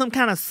there's like some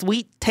kind of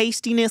sweet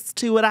tastiness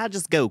to it, I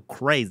just go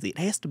crazy. It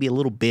has to be a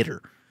little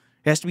bitter.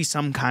 It has to be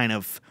some kind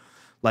of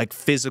like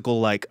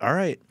physical, like, all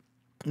right.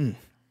 You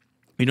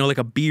know, like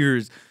a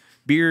beer.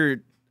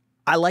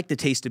 I like the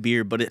taste of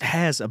beer, but it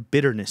has a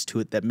bitterness to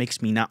it that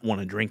makes me not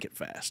want to drink it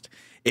fast.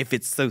 If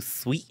it's so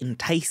sweet and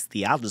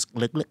tasty, I'll just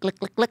lick.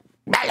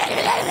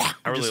 I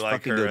really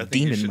like her. I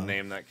think you should mode.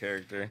 name that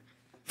character.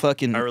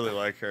 Fucking. I really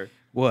like her.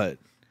 What?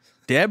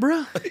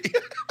 Deborah?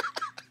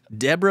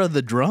 Deborah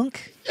the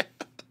drunk?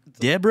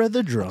 Deborah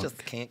the drunk.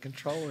 Just can't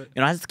control it.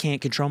 And I just can't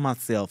control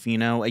myself, you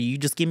know. You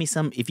just give me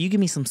some, if you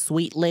give me some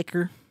sweet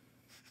liquor,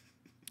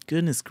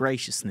 goodness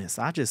graciousness,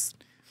 there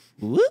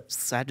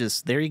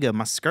you go.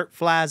 My skirt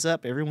flies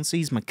up. Everyone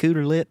sees my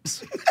cooter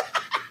lips.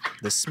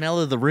 The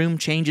smell of the room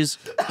changes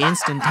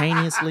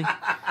instantaneously.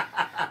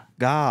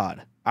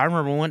 God. I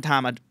remember one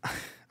time I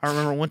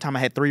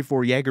had 3 or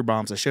 4 Jaeger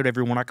bombs. I showed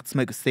everyone I could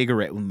smoke a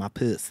cigarette with my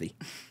pussy.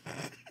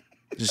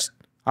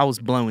 I was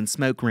blowing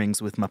smoke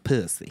rings with my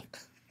pussy.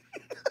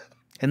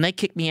 And they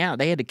kicked me out.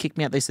 They had to kick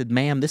me out. They said,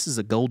 ma'am, this is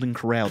a golden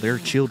corral. There are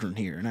children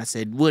here. And I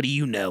said, what do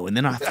you know? And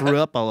then I threw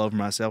up all over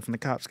myself, and the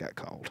cops got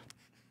called.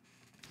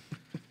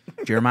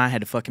 Jeremiah had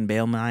to fucking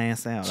bail my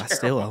ass out. I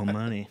still owe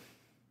money.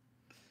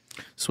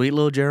 Sweet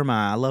little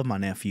Jeremiah. I love my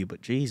nephew,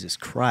 but Jesus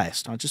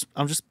Christ. I'm just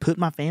putting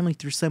my family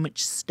through so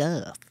much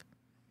stuff.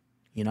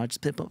 You know, I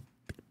just put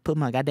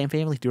my goddamn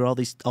family through all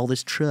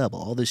this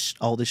trouble,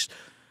 all these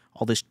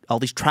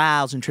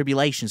trials and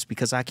tribulations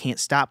because I can't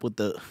stop with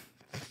the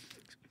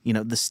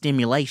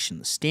stimulation,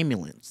 the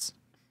stimulants.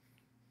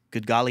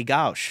 Good golly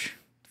gosh.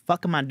 The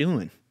fuck am I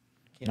doing?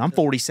 You know, I'm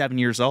 47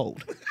 years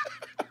old.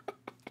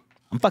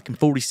 I'm fucking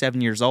 47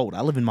 years old.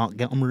 I live in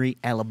Montgomery,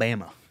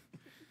 Alabama.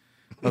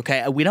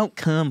 Okay, we don't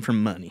come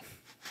from money.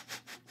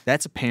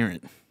 That's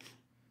apparent.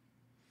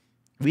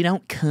 We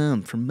don't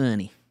come from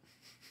money.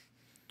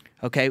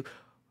 Okay?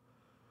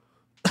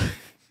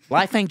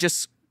 Life ain't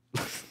just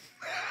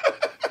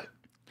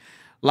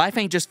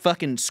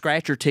fucking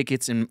scratcher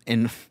tickets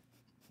and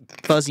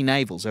fuzzy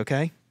navels,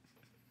 okay?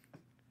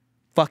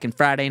 Fucking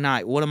Friday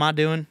night. What am I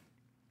doing?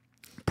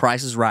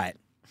 Price is Right.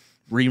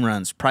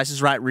 Reruns. Price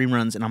is Right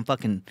reruns, and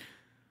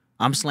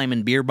I'm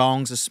slamming beer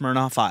bongs of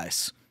Smirnoff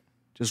Ice.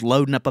 Just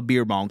loading up a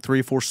beer bong, 3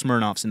 or 4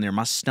 Smirnoffs in there.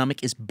 My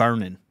stomach is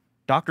burning.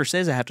 Doctor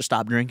says I have to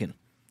stop drinking.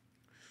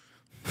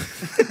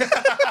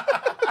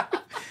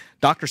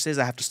 Doctor says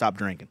I have to stop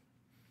drinking.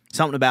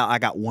 Something about I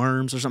got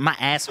worms or something. My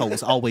asshole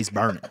is always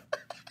burning.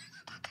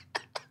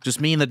 Just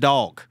me and the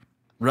dog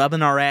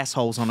rubbing our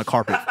assholes on the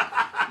carpet.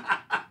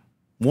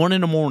 1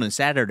 in the morning,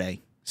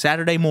 Saturday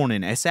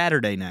morning. It's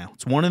Saturday now.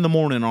 It's 1 in the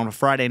morning on a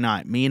Friday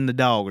night. Me and the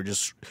dog are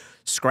just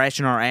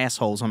scratching our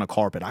assholes on the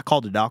carpet. I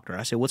called the doctor.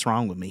 I said, what's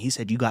wrong with me? He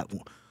said,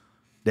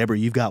 Deborah,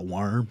 you've got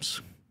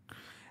worms.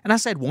 And I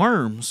said,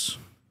 worms?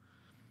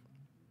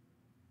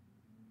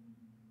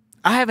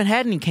 I haven't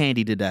had any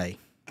candy today.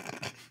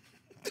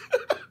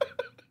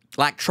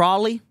 Like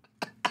trolley?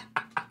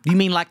 You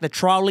mean like the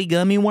trolley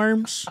gummy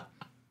worms?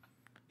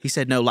 He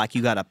said, no, like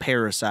you got a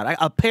parasite.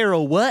 A pair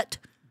of what?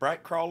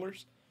 Bright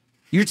crawlers?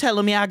 You're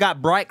telling me I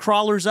got bright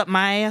crawlers up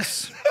my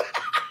ass?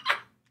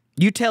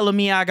 You telling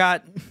me I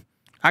got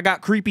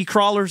creepy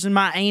crawlers in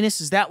my anus?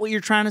 Is that what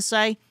you're trying to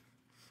say?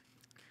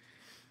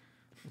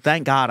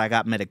 Thank God I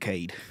got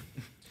Medicaid.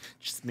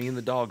 Just me and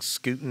the dog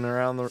scooting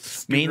around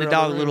the Me and the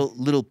dog,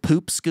 little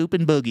poop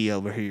scooping boogie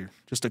over here.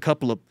 Just a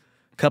couple of.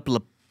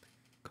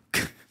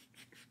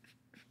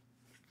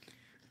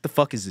 The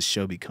fuck is this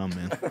show become,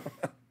 man?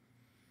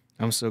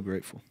 I'm so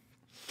grateful.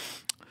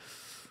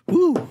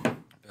 Woo!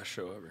 Best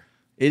show ever.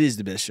 It is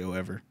the best show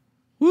ever.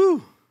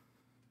 Woo!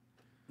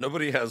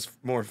 Nobody has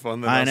more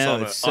fun than I us know,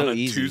 on it's so on a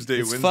easy. Tuesday,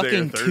 it's Wednesday,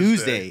 fucking or Thursday.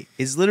 Tuesday.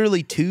 It's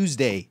literally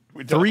Tuesday.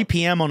 3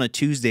 p.m. on a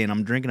Tuesday, and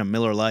I'm drinking a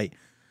Miller Lite.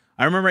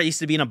 I remember I used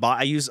to be in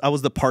I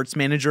was the parts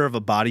manager of a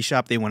body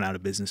shop. They went out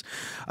of business.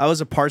 I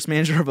was a parts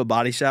manager of a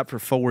body shop for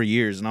 4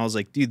 years, and I was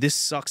like, dude, this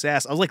sucks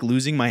ass. I was like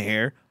losing my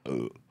hair.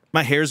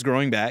 My hair's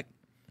growing back.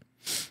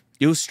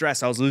 It was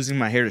stress. I was losing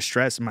my hair to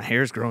stress, and my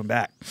hair's growing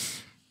back.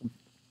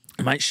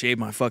 I might shave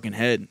my fucking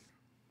head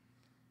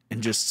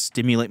and just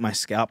stimulate my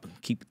scalp and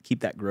keep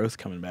that growth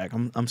coming back.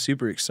 I'm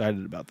super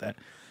excited about that.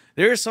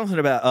 There's something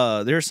about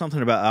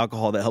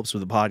alcohol that helps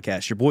with the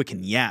podcast. Your boy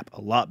can yap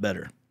a lot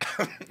better.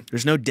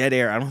 There's no dead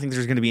air. I don't think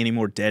there's going to be any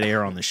more dead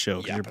air on this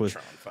show.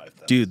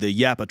 Dude, the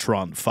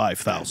Yapatron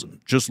 5000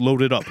 just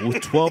loaded up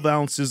with 12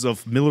 ounces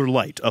of Miller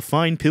Lite, a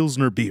fine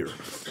Pilsner beer,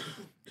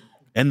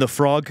 and the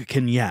frog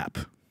can yap.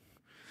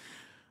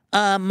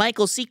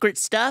 Michael, secret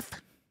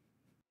stuff.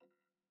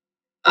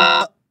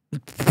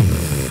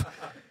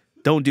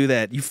 Don't do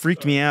that. You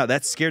freaked me out.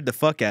 That scared the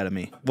fuck out of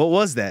me. What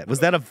was that?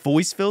 Was that a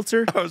voice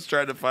filter? I was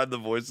trying to find the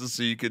voices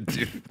so you could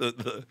do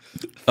the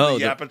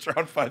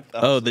Yapatron 5000.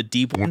 Oh, the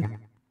deep one.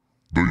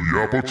 The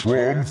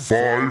Yapatron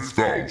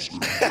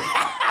 5000.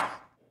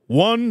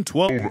 One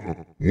 12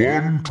 ounce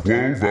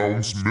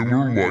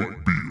Miller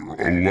Lite beer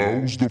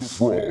allows the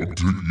frog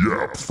to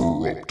yap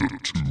for up to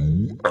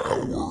 2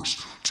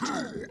 hours.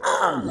 2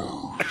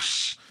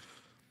 hours.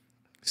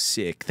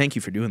 Sick. Thank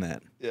you for doing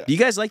that. Yeah. Do you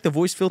guys like the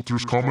voice filter?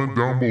 Just comment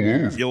down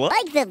below. You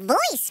Like the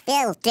voice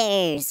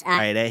filters. All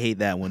right, I hate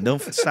that one.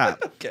 Don't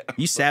stop. Okay.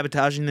 You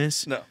sabotaging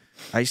this? No,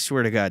 I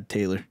swear to God,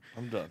 Taylor.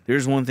 I'm done.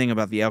 There's one thing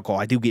about the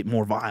alcohol. I do get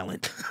more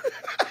violent.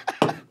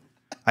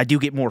 I do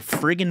get more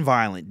friggin'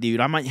 violent, dude.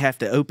 I might have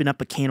to open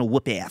up a can of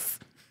whoop ass.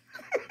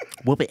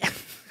 Whoop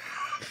ass.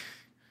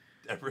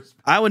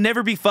 I would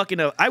never be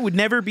I would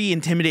never be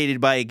intimidated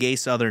by a gay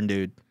Southern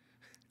dude.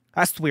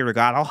 I swear to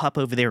God, I'll hop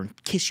over there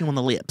and kiss you on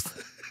the lips.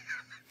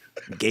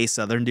 Gay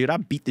Southern dude.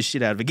 I'd beat the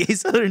shit out of a gay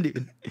Southern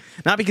dude.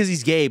 Not because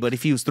he's gay, but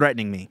if he was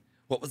threatening me.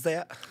 What was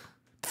that?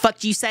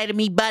 Fuck you say to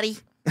me, buddy?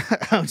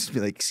 I'll just be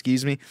like,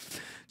 excuse me.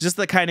 Just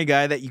the kind of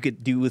guy that you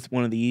could do with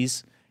one of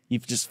these. You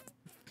just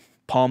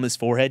palm his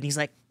forehead, and he's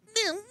like,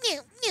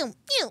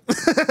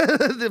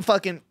 the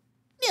fucking.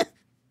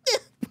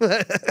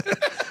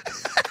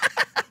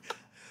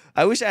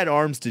 I wish I had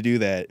arms to do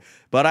that,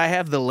 but I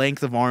have the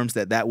length of arms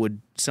that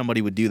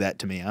somebody would do that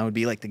to me. I would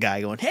be like the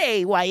guy going,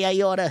 "Hey, why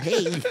you oughta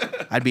hey?"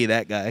 I'd be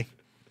that guy.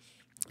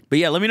 But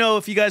yeah, let me know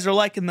if you guys are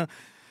liking the.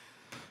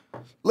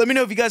 Let me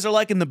know if you guys are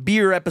liking the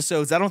beer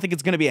episodes. I don't think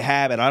it's gonna be a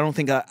habit. I don't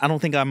think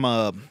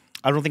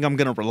I'm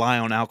gonna rely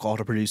on alcohol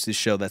to produce this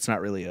show. That's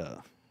not really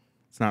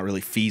it's not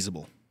really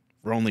feasible.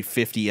 We're only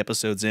 50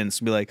 episodes in. It's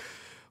gonna be like,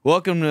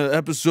 welcome to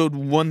episode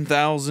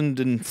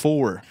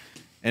 1004,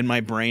 and my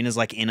brain is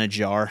like in a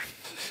jar.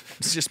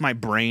 It's just my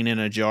brain in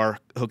a jar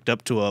hooked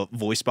up to a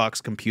voice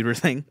box computer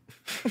thing.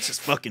 I'm just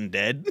fucking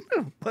dead.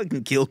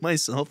 Fucking killed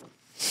myself.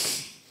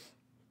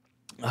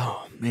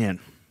 Oh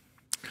man.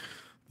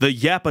 The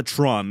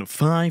Yapatron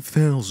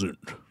 5000.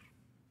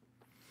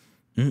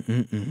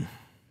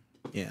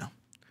 Yeah.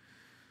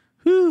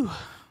 Whew.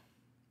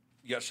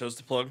 You got shows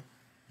to plug?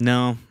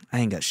 No, I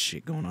ain't got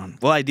shit going on.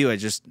 Well, I do.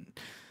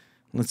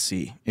 Let's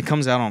see. It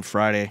comes out on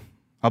Friday.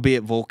 I'll be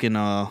at Vulcan.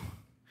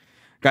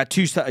 Got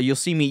two.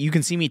 You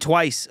can see me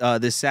twice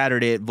this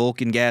Saturday at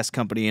Vulcan Gas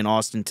Company in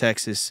Austin,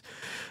 Texas.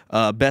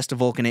 Best of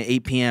Vulcan at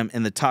 8 p.m.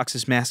 and the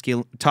Toxic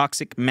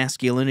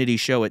Masculinity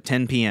Show at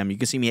 10 p.m. You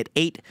can see me at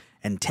 8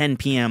 and 10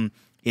 p.m.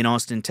 in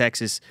Austin,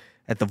 Texas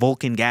at the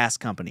Vulcan Gas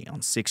Company on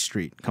 6th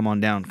Street. Come on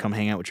down. Come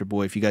hang out with your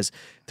boy. If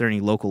there are any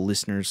local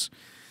listeners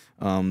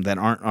that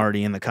aren't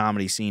already in the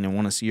comedy scene and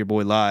want to see your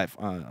boy live,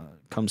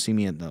 come see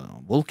me at the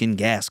Vulcan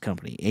Gas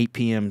Company, 8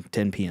 p.m.,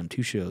 10 p.m.,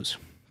 2 shows.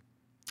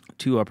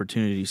 2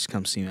 opportunities to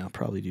come see me. I'll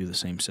probably do the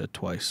same set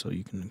twice, so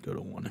you can go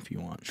to one if you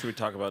want. Should we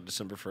talk about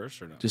December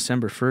 1st or no?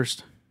 December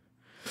 1st?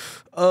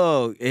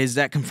 Oh, is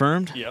that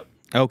confirmed? Yep.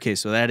 Okay,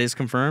 so that is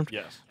confirmed?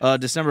 Yes.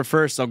 December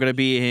 1st, I'm going to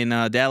be in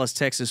Dallas,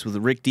 Texas with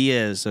Rick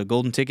Diaz, a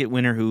Golden Ticket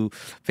winner who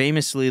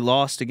famously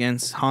lost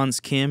against Hans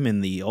Kim in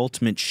the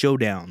Ultimate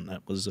Showdown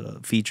that was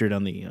featured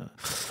on the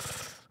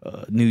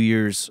New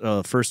Year's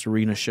first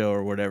arena show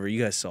or whatever.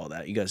 You guys saw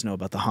that. You guys know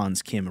about the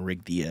Hans Kim and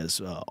Rick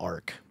Diaz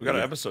arc. We got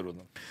an episode with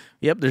them.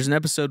 Yep, there's an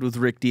episode with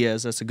Rick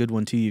Diaz. That's a good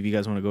one, too, if you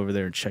guys want to go over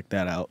there and check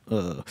that out.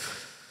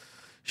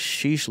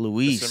 Sheesh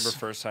Louise.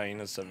 December 1st,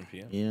 Hyenas, 7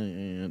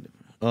 p.m.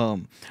 Yeah.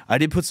 I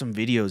did put some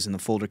videos in the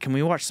folder. Can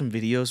we watch some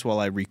videos while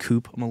I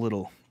recoup? I'm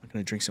going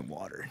to drink some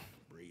water and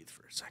breathe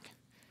for a second.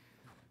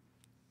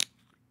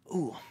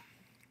 Ooh.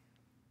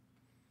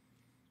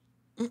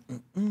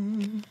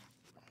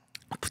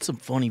 I put some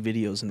funny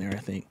videos in there, I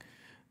think.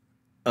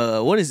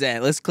 What is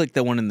that? Let's click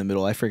the one in the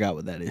middle. I forgot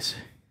what that is.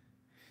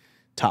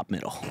 Top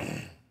middle.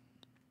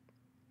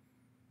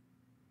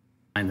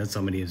 And that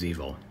somebody is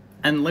evil.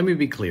 And let me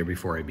be clear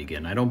before I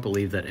begin. I don't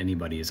believe that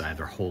anybody is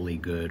either wholly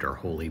good or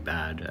wholly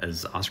bad.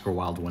 As Oscar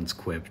Wilde once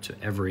quipped,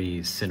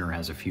 every sinner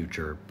has a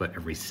future, but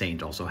every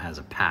saint also has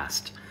a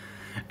past.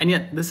 And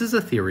yet, this is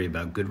a theory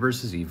about good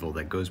versus evil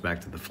that goes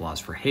back to the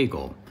philosopher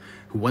Hegel,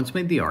 who once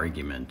made the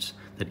argument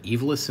that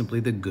evil is simply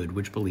the good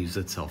which believes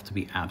itself to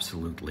be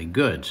absolutely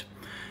good.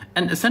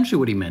 And essentially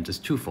what he meant is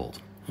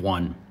twofold.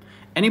 One,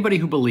 anybody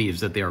who believes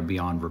that they are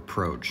beyond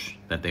reproach,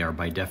 that they are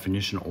by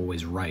definition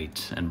always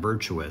right and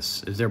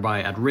virtuous, is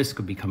thereby at risk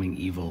of becoming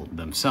evil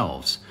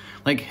themselves.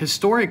 Like,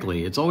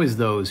 historically, it's always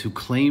those who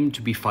claim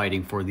to be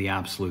fighting for the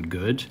absolute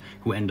good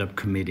who end up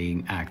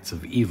committing acts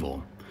of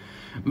evil.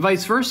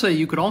 Vice versa,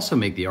 you could also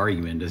make the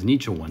argument, as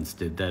Nietzsche once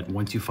did, that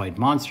once you fight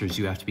monsters,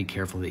 you have to be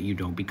careful that you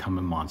don't become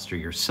a monster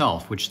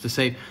yourself, which is to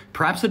say,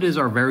 perhaps it is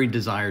our very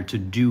desire to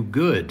do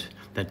good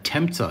that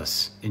tempts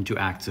us into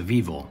acts of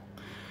evil.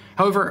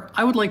 However,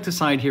 I would like to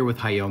side here with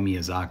Hayao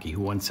Miyazaki,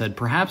 who once said,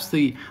 perhaps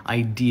the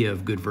idea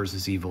of good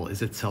versus evil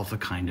is itself a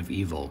kind of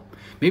evil.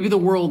 Maybe the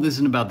world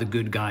isn't about the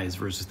good guys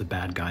versus the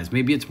bad guys.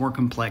 Maybe it's more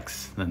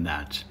complex than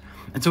that.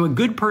 And so a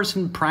good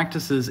person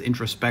practices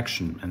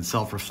introspection and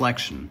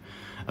self-reflection.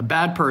 A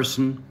bad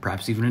person,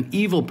 perhaps even an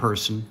evil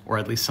person, or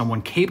at least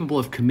someone capable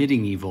of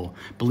committing evil,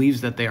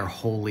 believes that they are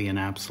wholly and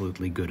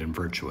absolutely good and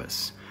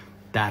virtuous.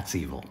 That's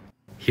evil.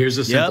 Here's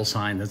a simple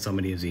sign that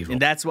somebody is evil.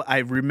 And that's what I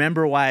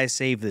remember why I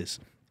saved this.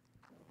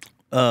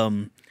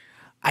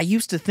 I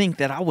used to think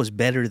that I was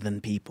better than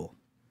people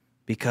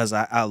because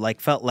I like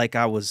felt like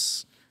I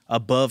was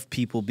above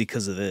people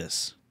because of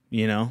this,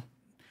 you know?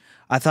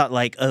 I thought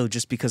like, oh,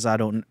 just because I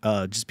don't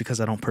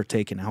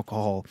partake in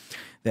alcohol,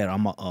 that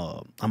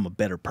I'm a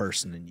better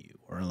person than you,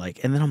 or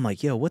like, and then I'm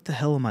like, yo, what the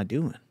hell am I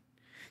doing?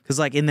 Because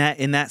like in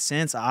that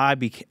sense,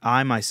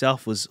 I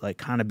myself was like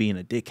kind of being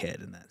a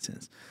dickhead in that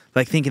sense,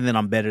 like thinking that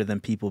I'm better than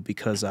people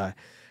because I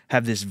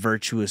have this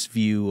virtuous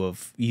view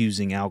of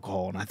using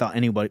alcohol, and I thought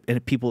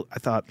I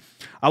thought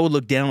I would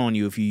look down on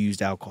you if you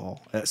used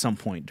alcohol at some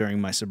point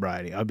during my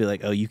sobriety. I'd be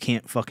like, oh, you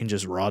can't fucking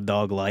just raw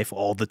dog life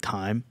all the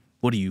time.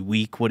 What are you,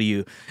 weak? What are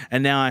you?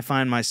 And now I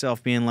find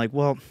myself being like,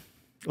 well,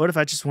 what if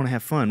I just want to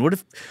have fun? What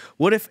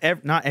if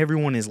not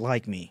everyone is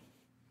like me?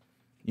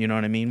 You know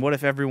what I mean? What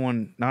if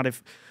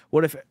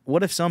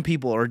some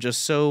people are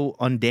just so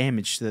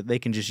undamaged that they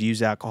can just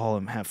use alcohol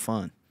and have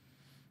fun?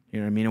 You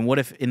know what I mean? And what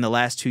if in the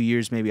last 2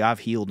 years, maybe I've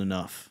healed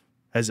enough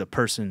as a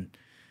person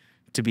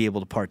to be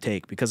able to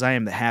partake, because I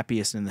am the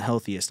happiest and the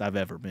healthiest I've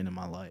ever been in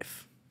my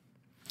life.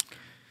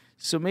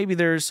 So maybe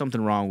there's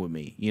something wrong with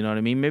me. You know what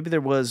I mean? Maybe there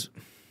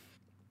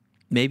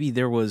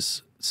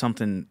was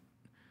something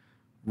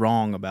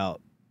wrong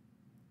about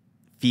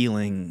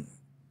feeling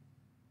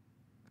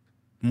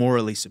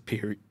morally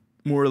superior.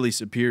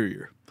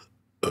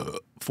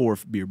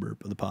 Fourth beer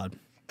burp of the pod.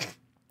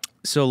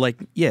 So like,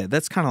 yeah,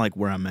 that's kind of like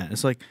where I'm at.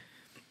 It's like,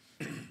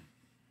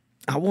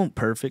 I won't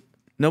perfect.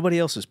 Nobody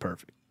else is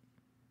perfect.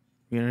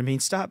 You know what I mean?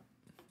 Stop.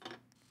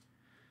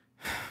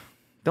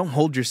 Don't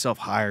hold yourself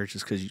higher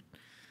just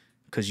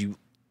because you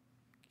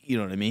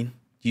know what I mean?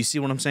 You see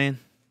what I'm saying?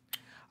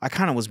 I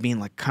kind of was being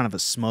like kind of a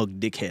smug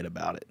dickhead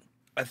about it.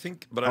 I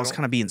think, but I was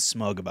kind of being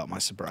smug about my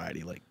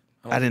sobriety. Like,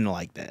 I didn't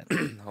like that.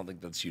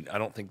 I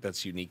don't think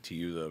that's unique to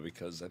you though,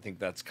 because I think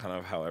that's kind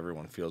of how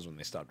everyone feels when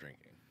they stop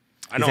drinking.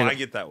 I know I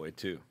get that way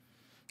too.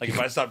 Like if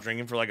I stop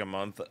drinking for like a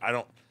month,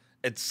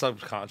 it's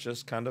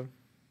subconscious kind of,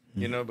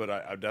 you know, but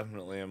I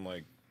definitely am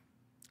like,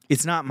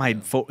 it's not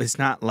it's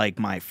not like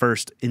my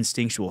first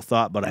instinctual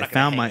thought, but I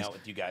found hang out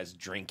with you guys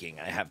drinking.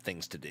 I have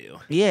things to do.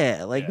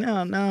 Yeah, like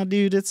no,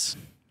 dude, it's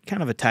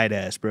kind of a tight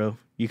ass, bro.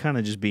 You kind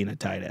of just being a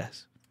tight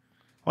ass.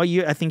 Well,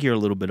 I think you're a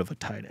little bit of a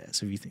tight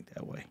ass if you think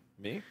that way.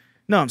 Me?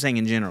 No, I'm saying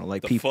in general,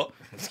 like people.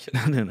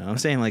 No. I'm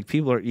saying like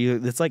people are.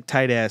 It's like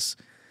tight ass,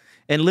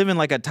 and living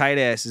like a tight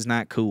ass is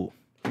not cool.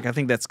 Like I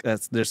think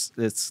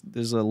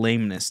there's a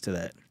lameness to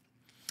that.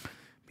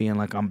 Being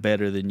like I'm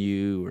better than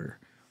you,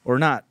 or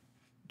not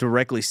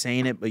directly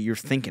saying it, but you're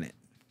thinking it.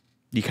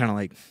 You kind of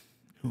like,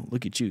 oh,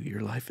 look at you.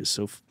 Your life is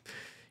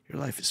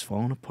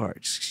falling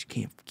apart. Just you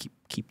can't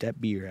keep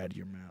that beer out of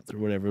your mouth or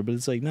whatever. But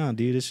it's like, no,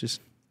 dude. It's just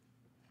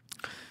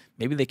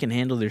maybe they can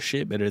handle their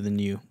shit better than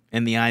you.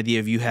 And the idea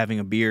of you having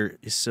a beer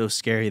is so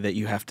scary that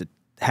you have to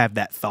have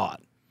that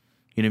thought.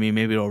 You know what I mean?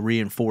 Maybe it'll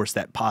reinforce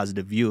that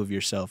positive view of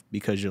yourself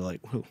because you're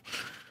like, well,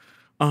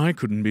 I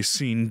couldn't be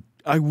seen.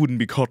 I wouldn't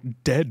be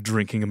caught dead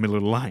drinking a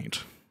Miller Lite.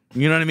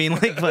 You know what I mean?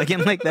 Like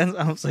fucking like that.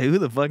 I was like, who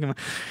the fuck am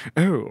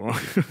I?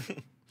 Oh,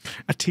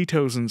 a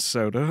Tito's and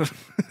soda.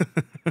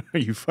 Are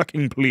you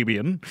fucking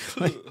plebeian?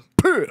 Like,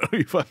 are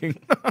you fucking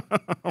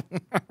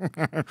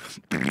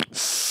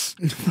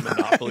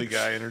Monopoly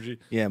guy energy?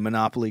 Yeah,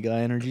 Monopoly guy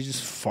energy.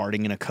 Just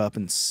farting in a cup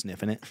and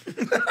sniffing it.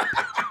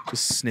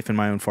 Just sniffing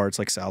my own farts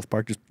like South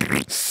Park. Just,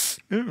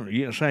 oh,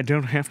 yes, I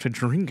don't have to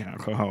drink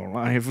alcohol.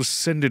 I have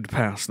ascended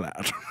past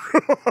that.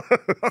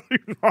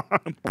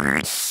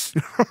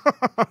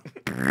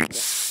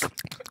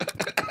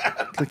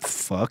 Like,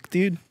 fuck,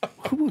 dude.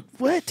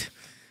 What?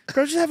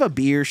 Bro, just have a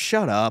beer.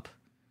 Shut up.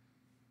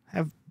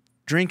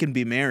 Drink and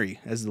be merry,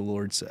 as the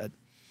Lord said.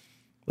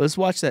 Let's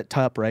watch that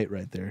top right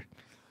there.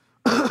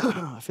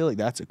 I feel like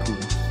that's a cool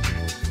one.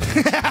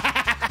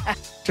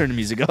 Turn the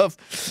music off.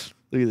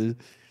 Look at this.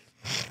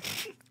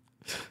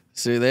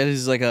 So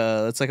that's like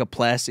a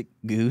plastic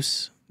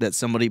goose that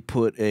somebody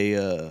put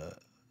an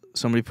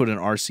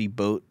RC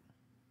boat,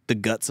 the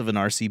guts of an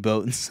RC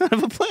boat inside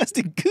of a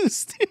plastic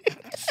goose.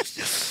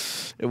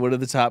 And one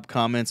of the top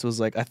comments was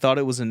like, I thought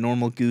it was a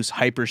normal goose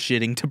hyper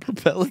shitting to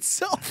propel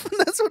itself.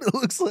 That's what it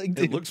looks like,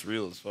 dude. It looks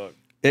real as fuck.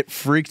 It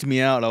freaked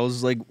me out. I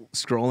was like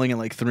scrolling at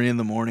like 3 a.m.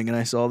 and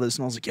I saw this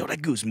and I was like, yo,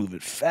 that goose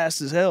moving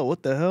fast as hell.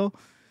 What the hell?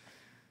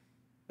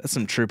 That's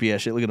some trippy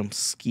ass shit. Look at him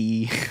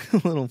ski.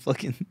 Little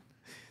fucking...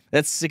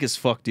 That's sick as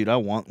fuck, dude. I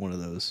want one of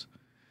those.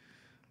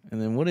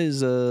 And then what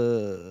is...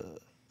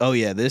 Oh,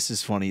 yeah, this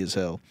is funny as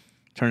hell.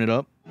 Turn it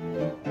up.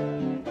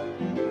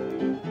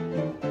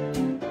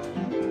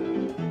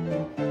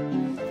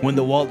 When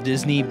the Walt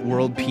Disney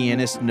World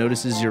pianist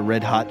notices your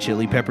Red Hot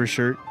Chili Pepper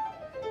shirt.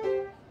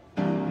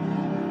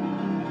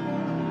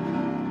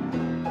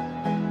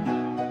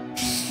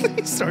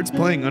 He starts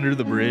playing Under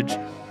the Bridge.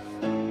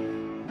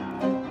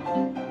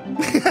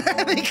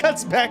 He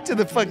cuts back to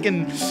the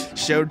fucking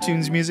show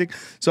tunes music.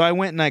 So I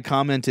went and I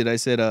commented. I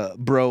said,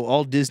 bro,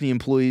 all Disney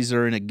employees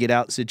are in a get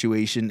out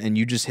situation and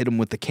you just hit them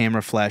with the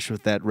camera flash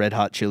with that Red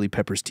Hot Chili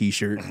Peppers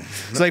t-shirt.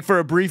 It's like for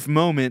a brief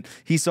moment,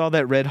 he saw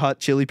that Red Hot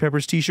Chili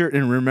Peppers t-shirt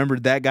and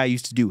remembered that guy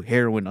used to do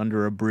heroin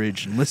under a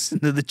bridge and listen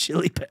to the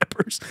Chili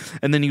Peppers.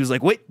 And then he was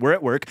like, wait, we're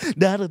at work.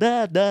 Da da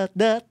da da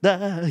da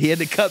da. He had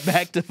to cut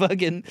back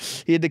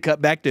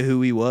to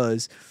who he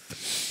was.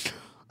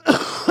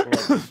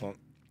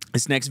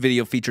 This next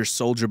video features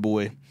Soulja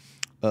Boy.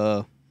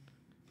 Turn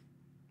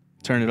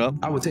it up.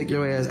 I would take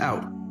your ass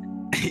out.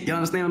 You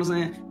understand what I'm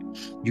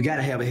saying? You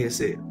gotta have a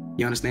headset.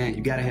 You understand?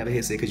 You gotta have a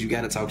headset because you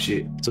gotta talk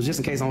shit. So just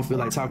in case I don't feel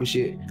like talking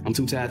shit, I'm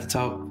too tired to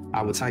talk,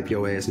 I would type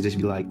your ass and just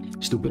be like,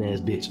 stupid ass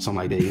bitch, or something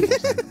like that. You know what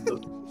I'm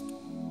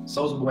saying?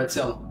 Soulja Boy,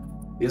 tell him.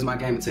 Here's my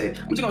gamer tag.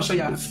 I'm just gonna show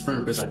y'all the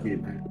front best I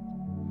did, man.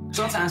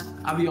 Sometimes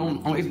I'll be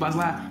on Xbox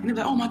Live and they're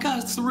like, oh my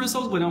gosh, this is the real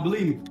Soulja Boy. They don't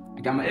believe me.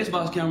 I got my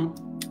Xbox camera.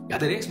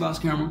 Got that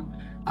Xbox camera.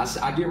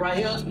 I get right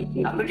here,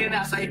 I look at it,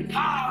 I say,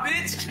 ah,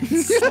 bitch!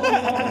 If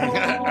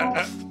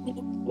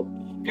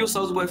you're a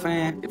Soulja Boy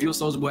fan, if you're a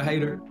Soulja Boy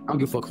hater, I don't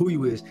give a fuck who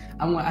you is.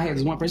 I had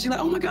this one person, she's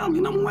like, oh my God, I'm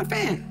your #1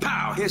 fan.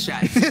 Pow,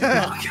 headshot.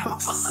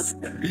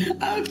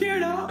 I don't care,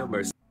 dog.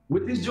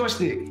 With this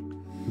joystick,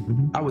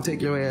 I would take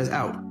your ass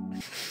out.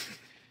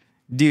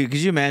 Dude,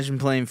 could you imagine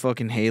playing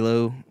fucking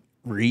Halo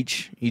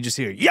Reach? You just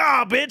hear,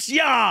 yeah, bitch,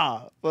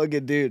 yeah!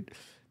 Fucking dude.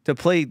 To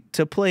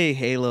play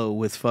Halo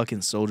with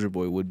fucking Soulja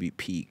Boy would be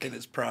peak. In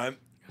his prime.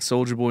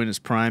 Soulja Boy in his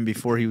prime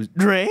before he was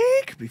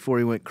Drake, before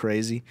he went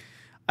crazy.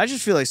 I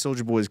just feel like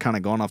Soulja Boy has kind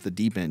of gone off the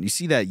deep end. You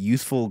see that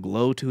youthful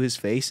glow to his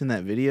face in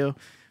that video?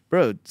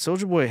 Bro,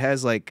 Soulja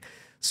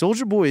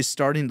Boy is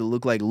starting to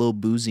look like Lil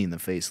Boozy in the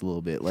face a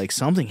little bit. Like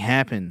something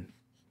happened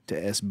to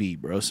SB,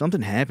 bro.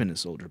 Something happened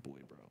to Soulja Boy,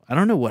 bro. I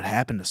don't know what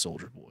happened to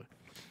Soulja Boy.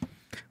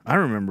 I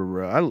remember,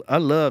 bro. I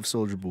love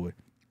Soulja Boy.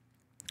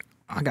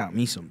 I got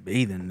me some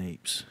bathing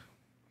napes.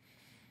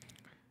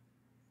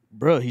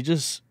 Bro,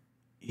 he's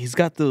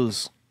got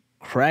those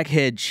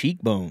crackhead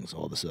cheekbones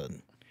all of a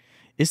sudden.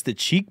 It's the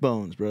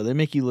cheekbones, bro. They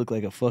make you look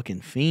like a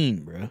fucking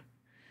fiend, bro.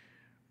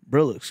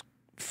 Bro looks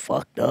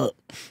fucked up.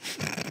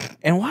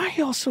 And why are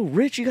y'all so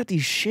rich? You got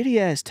these shitty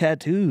ass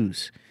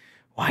tattoos.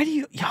 Why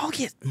do y'all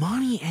get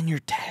money and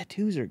your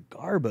tattoos are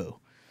garbo?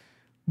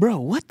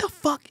 Bro, what the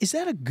fuck? Is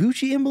that a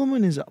Gucci emblem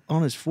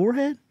on his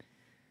forehead?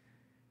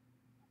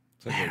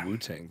 It's like a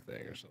Wu-Tang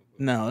thing or something.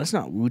 No, that's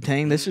not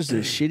Wu-Tang. That's just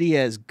a shitty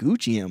ass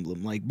Gucci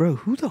emblem. Like, bro,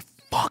 who the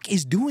fuck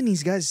is doing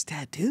these guys'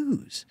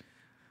 tattoos?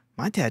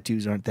 My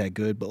tattoos aren't that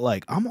good, but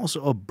like, I'm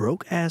also a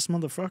broke ass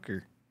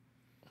motherfucker.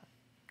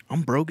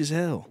 I'm broke as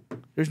hell.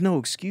 There's no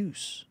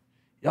excuse.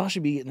 Y'all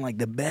should be getting like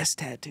the best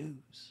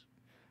tattoos.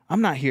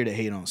 I'm not here to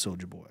hate on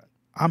Soulja Boy.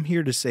 I'm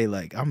here to say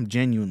like I'm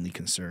genuinely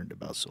concerned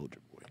about Soulja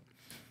Boy,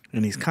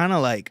 and he's kind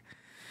of like.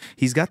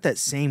 He's got that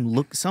same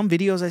look. Some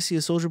videos I see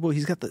of Soulja Boy,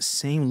 he's got the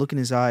same look in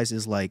his eyes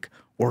as like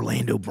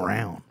Orlando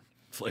Brown.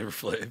 Flavor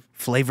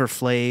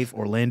Flav,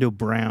 Orlando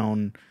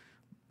Brown,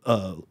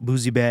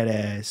 Boozy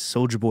Badass,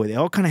 Soulja Boy. They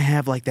all kind of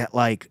have like that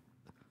like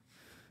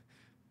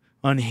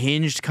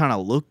unhinged kind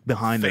of look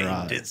behind their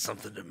eyes. Did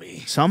something to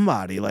me.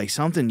 Somebody, like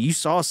something. You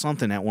saw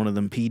something at one of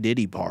them P.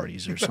 Diddy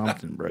parties or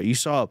something, bro. You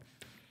saw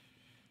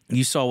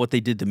what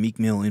they did to Meek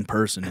Mill in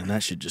person, and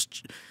that should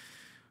just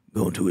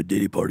going to a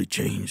Diddy party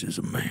changed as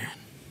a man.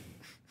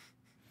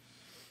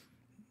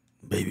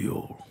 Baby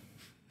oil,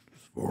 as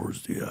far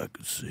as the eye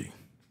could see.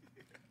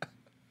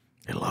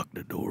 They locked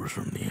the doors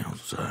from the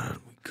outside.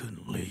 We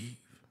couldn't leave.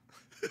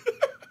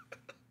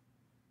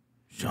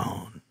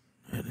 Sean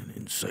had an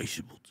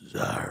insatiable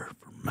desire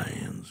for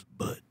man's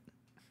butt,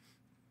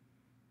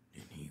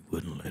 and he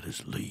wouldn't let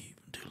us leave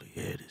until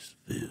he had his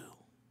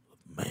fill of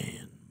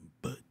man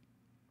butt.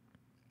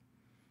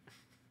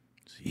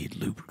 So he'd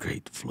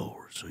lubricate the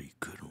floor so you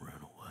couldn't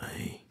run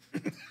away.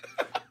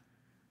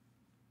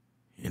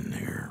 In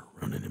there,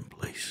 running in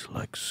place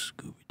like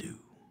Scooby-Doo.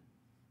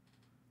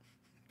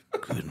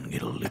 Couldn't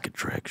get a lick of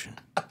traction.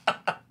 I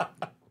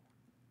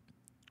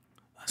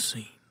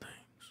seen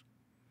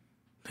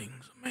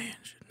things a man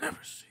should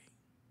never see.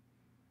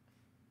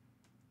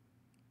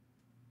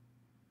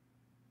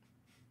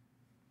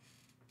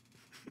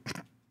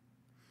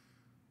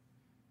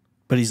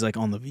 But he's like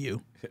on The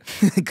View.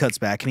 It cuts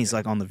back and he's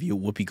like on The View.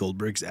 Whoopi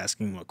Goldberg's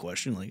asking him a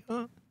question. Like,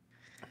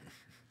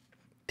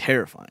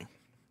 terrifying.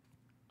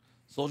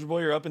 Soldier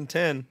Boy, you're up in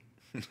 10.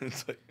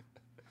 It's like,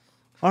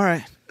 All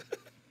right.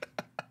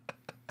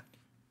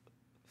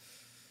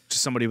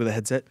 Just somebody with a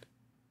headset.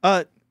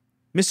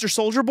 Mr.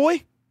 Soldier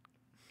Boy,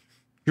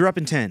 you're up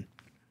in 10.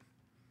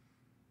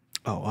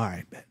 Oh, all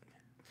right, bet.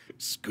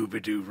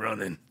 Scooby-Doo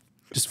running.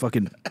 Just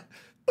fucking.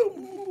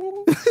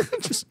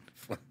 Just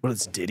what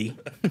is Diddy?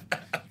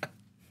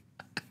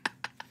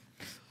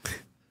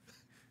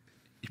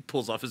 He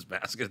pulls off his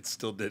mask and it's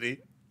still Diddy.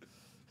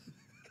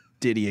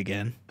 Diddy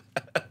again.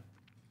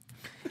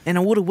 And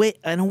I would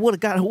have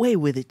got away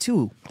with it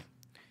too.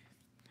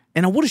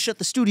 And I would have shut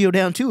the studio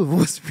down too if it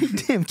was for you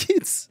damn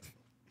kids.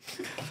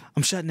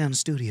 I'm shutting down the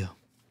studio.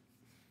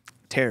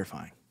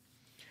 Terrifying.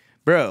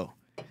 Bro.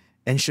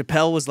 And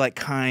Chappelle was like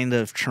kind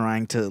of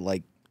trying to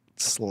like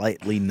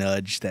slightly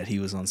nudge that he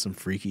was on some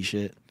freaky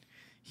shit.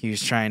 He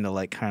was trying to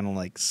like kind of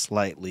like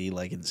slightly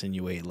like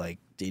insinuate like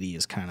Diddy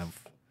is kind of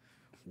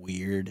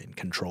weird and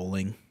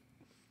controlling.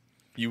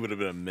 You would have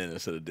been a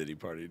menace at a Diddy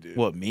party, dude.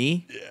 What,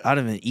 me? Yeah. I'd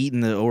have been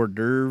eating the hors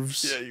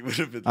d'oeuvres. Yeah, you would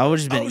have been. I would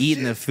have just been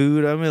eating the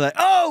food. I'd be like,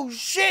 oh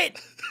shit!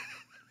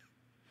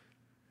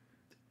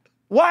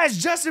 Why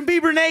is Justin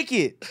Bieber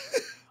naked?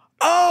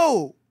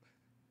 Oh,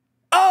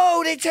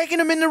 they taking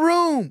him in the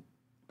room.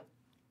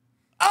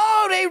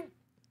 Oh,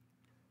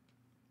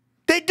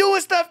 they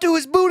doing stuff to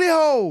his booty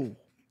hole.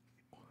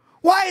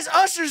 Why is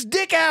Usher's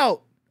dick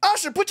out?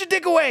 Usher, put your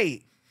dick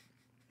away.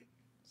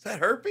 Is that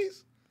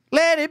herpes?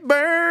 Let it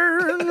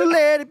burn,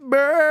 let it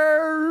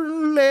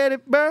burn, let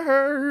it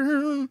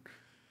burn.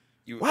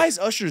 Why is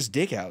Usher's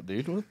dick out,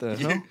 dude? What the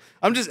hell?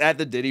 I'm just at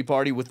the Diddy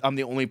party I'm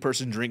the only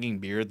person drinking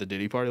beer at the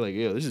Diddy party. Like,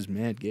 yo, this is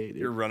mad gay, dude.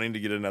 You're running to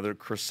get another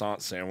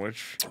croissant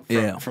sandwich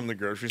from the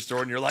grocery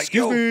store, and you're like,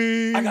 Excuse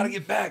me. I gotta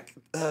get back.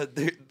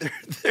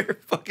 They're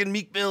fucking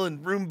Meek Mill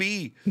in room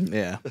B.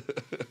 Yeah.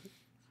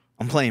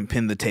 I'm playing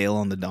pin the tail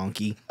on the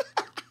donkey.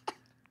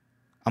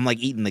 I'm like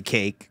eating the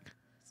cake.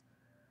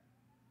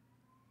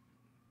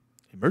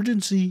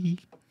 Emergency.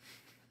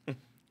 Oh,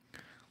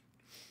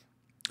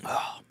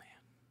 man.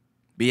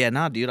 But yeah,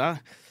 nah, dude.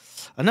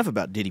 Enough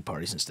about Diddy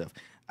parties and stuff.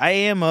 I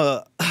am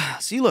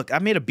see, look, I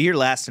made a beer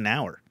last an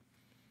hour.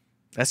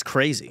 That's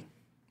crazy.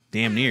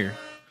 Damn near.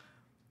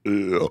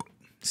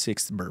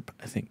 Sixth burp,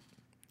 I think.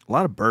 A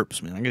lot of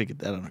burps, man. I gotta get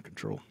that under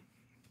control.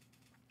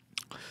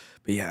 But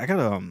yeah, I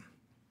gotta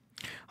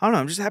I don't know.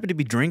 I'm just happy to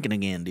be drinking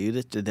again, dude.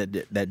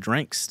 That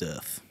drink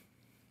stuff.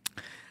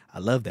 I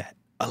love that.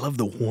 I love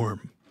the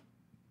warm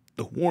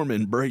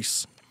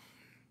embrace.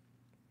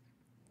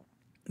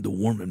 The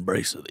warm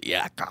embrace of the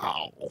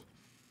alcohol.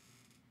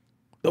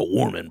 The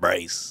warm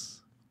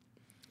embrace.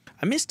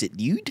 I missed it,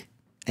 dude.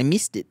 I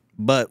missed it.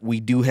 But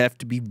we do have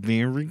to be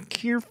very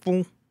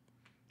careful.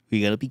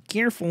 We gotta be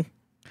careful.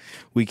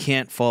 We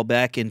can't fall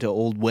back into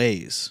old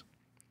ways.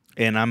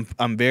 And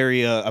I'm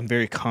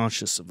very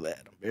conscious of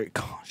that. I'm very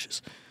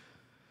cautious.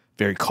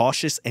 Very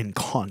cautious and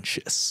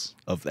conscious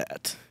of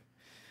that.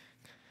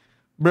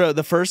 Bro,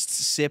 the first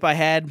sip I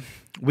had,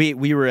 we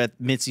were at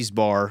Mitzi's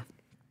bar.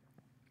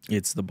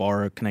 It's the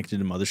bar connected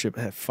to Mothership.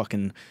 I had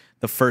fucking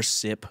the first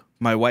sip.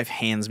 My wife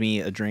hands me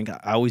a drink.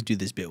 I always do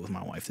this bit with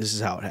my wife. This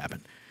is how it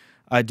happened.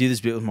 I do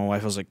this bit with my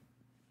wife. I was like,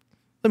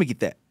 let me get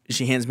that.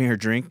 She hands me her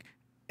drink,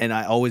 and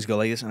I always go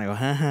like this, and I go,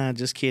 haha,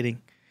 just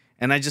kidding.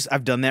 And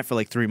I've done that for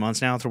like 3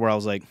 months now, to where I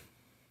was like,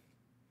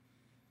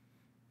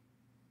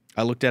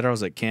 I looked at her, I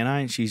was like, can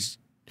I? And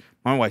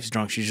my wife's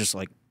drunk. She's just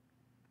like,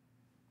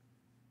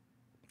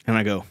 and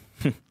I go,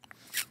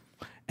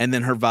 and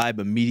then her vibe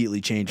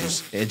immediately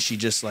changes. And she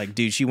just like,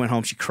 dude, she went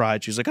home, she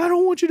cried. She was like, I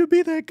don't want you to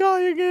be that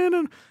guy again.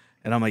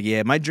 And I'm like,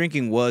 yeah, my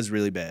drinking was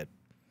really bad.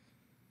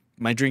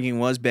 My drinking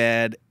was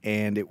bad,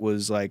 and it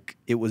was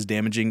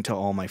damaging to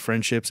all my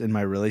friendships and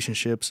my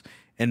relationships.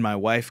 And my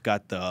wife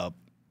got the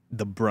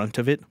brunt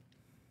of it.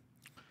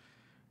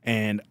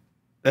 And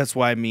that's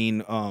what I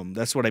mean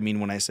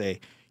when I say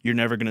you're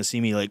never gonna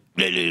see me like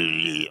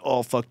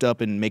all fucked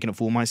up and making a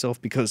fool of myself,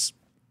 because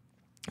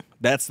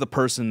that's the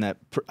person that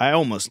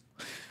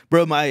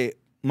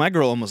my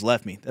girl almost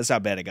left me. That's how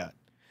bad it got.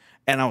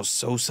 And I was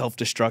so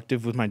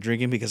self-destructive with my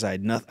drinking because I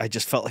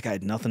just felt like I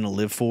had nothing to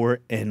live for,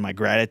 and my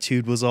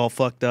gratitude was all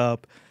fucked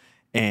up,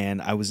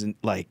 and I was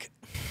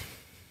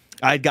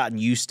I'd gotten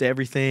used to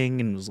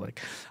everything, and was like,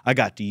 I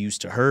got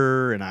used to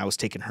her, and I was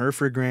taking her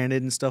for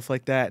granted and stuff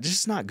like that. It's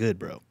just not good,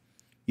 bro.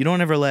 You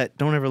don't ever let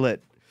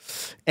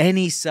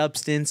any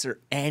substance or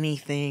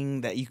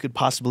anything that you could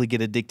possibly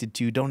get addicted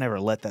to, don't ever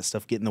let that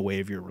stuff get in the way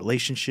of your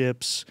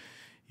relationships,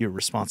 your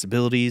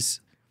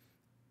responsibilities,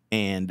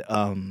 and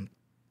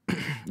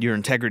your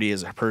integrity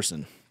as a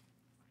person.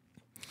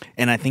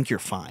 And I think you're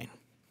fine.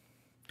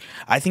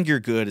 I think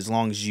you're good as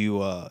long as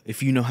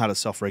if you know how to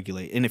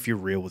self-regulate and if you're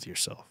real with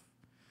yourself.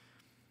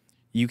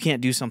 You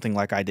can't do something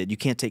like I did. You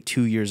can't take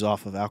 2 years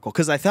off of alcohol.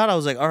 Because I thought I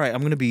was like, all right,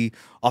 I'm going to be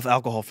off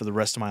alcohol for the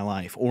rest of my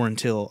life, or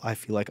until I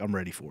feel like I'm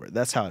ready for it.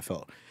 That's how I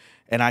felt.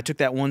 And I took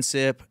that one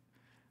sip,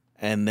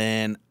 and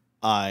then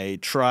I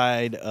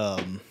tried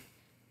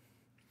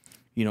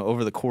you know,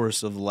 over the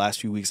course of the last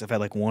few weeks, I've had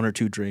like 1 or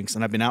 2 drinks,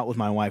 and I've been out with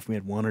my wife. We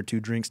had 1 or 2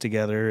 drinks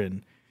together,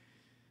 and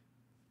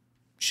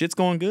shit's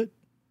going good.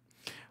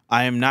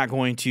 I am not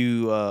going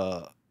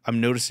to. I'm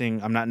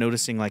not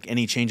noticing like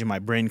any change in my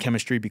brain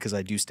chemistry because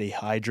I do stay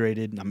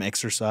hydrated and I'm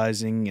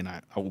exercising and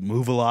I will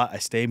move a lot. I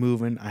stay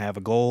moving. I have a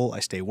goal. I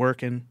stay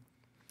working.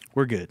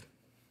 We're good.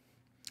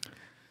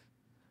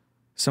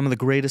 Some of the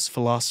greatest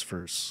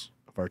philosophers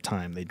of our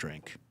time, they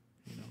drink,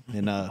 you know,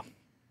 and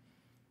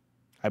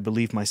I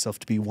believe myself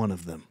to be one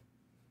of them.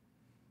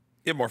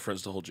 You have more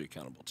friends to hold you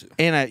accountable to.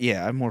 And I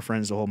have more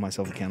friends to hold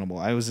myself accountable.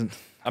 I'm not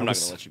going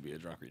to let you be a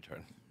drunk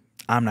retard.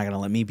 I'm not going to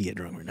let me be a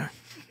drunk retard.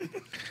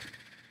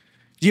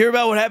 Did you hear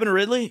about what happened to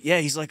Ridley? Yeah,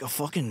 he's like a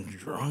fucking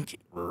drunk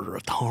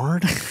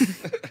retard.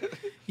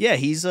 Yeah,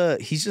 he's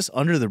just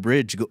under the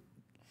bridge.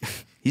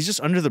 He's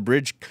just under the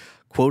bridge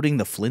quoting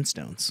the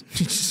Flintstones.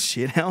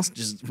 Shithouse,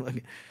 just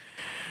fucking.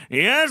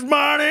 Yes,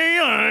 Barney,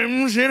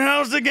 I'm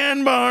shithoused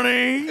again,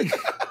 Barney.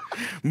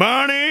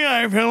 Barney,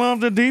 I fell off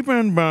the deep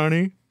end,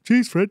 Barney.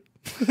 Jeez, Fred.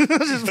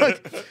 Just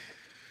like,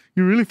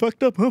 you really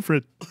fucked up, huh,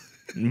 Fred?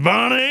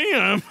 Barney,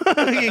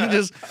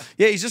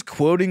 he's just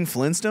quoting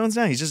Flintstones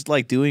now. He's just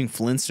like doing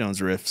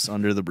Flintstones riffs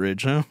under the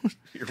bridge, huh?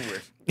 You're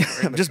weird.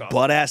 I'm just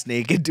butt ass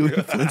naked doing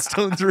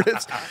Flintstones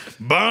riffs.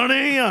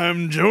 Barney,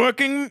 I'm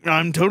joking.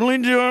 I'm totally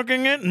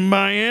joking it. And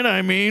by it,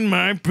 I mean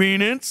my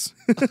peanuts.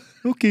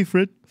 Okay,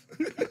 Fred.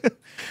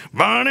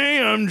 Barney,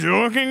 I'm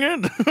joking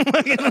it.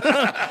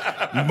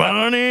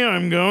 Barney,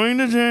 I'm going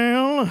to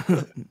jail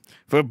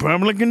for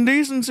public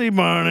indecency,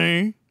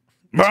 Barney.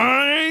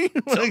 Barney!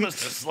 Tell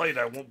Mr. Slade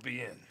I won't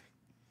be in.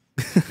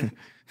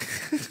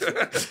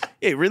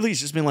 Yeah, really,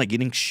 he's just been like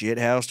getting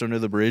shithoused under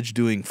the bridge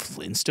doing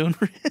Flintstone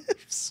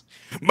riffs.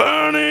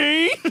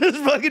 Barney!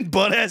 Just fucking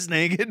butt ass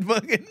naked.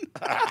 Fucking.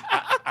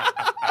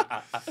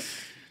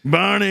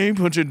 Barney,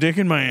 put your dick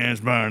in my ass,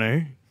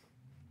 Barney.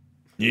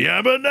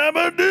 Yabba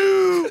dabba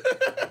doo!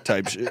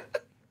 Type shit.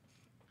 Have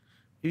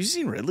you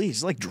seen Ridley?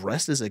 He's like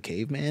dressed as a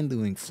caveman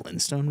doing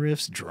Flintstone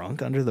riffs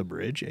drunk under the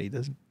bridge. Yeah, he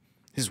doesn't.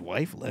 His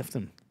wife left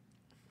him.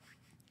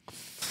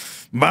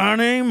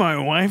 Barney, my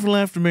wife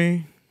left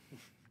me.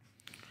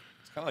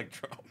 It's kind of like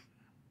Trump.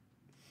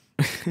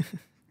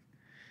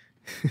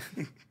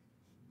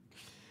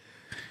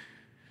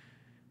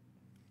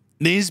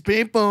 These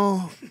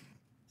people,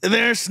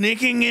 they're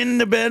sneaking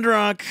into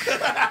Bedrock.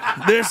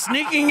 They're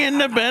sneaking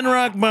into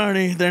Bedrock,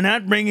 Barney. They're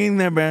not bringing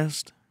their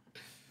best.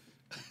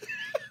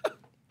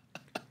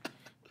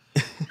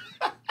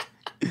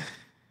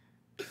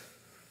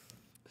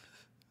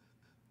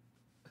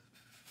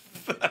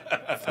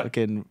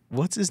 Fucking,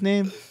 what's his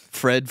name?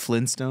 Fred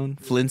Flintstone.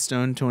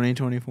 Flintstone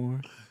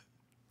 2024.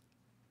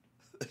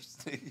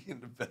 Sneaking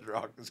into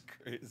Bedrock is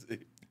crazy.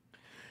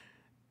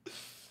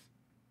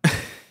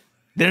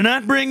 They're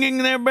not bringing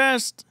their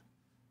best.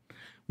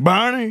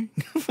 Barney.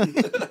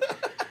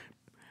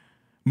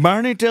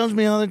 Barney tells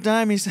me all the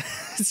time, he says,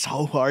 it's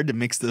so hard to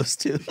mix those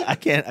two. I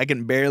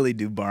can barely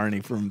do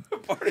Barney from.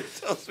 Barney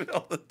tells me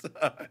all the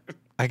time.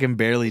 I can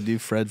barely do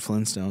Fred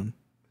Flintstone.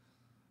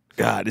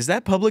 God, is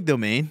that public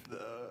domain?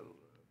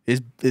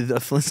 Is the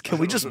Flintstones? Can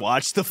we just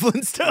watch the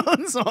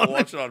Flintstones? We'll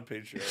watch it on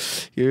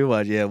Patreon. Here,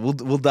 watch. Yeah,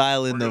 we'll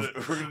dial in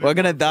we're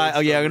gonna dial. Oh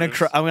yeah, I'm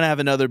gonna have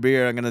another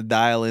beer. I'm gonna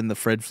dial in the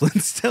Fred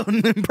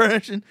Flintstone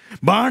impression.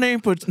 Barney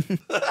put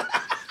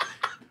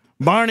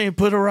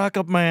a rock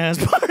up my ass.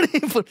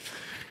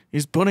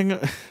 He's putting.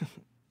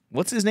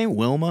 What's his name?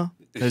 Wilma.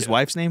 His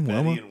wife's name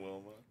Wilma.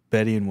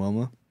 Betty and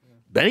Wilma. Yeah.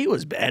 Betty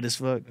was bad as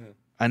fuck. Yeah.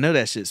 I know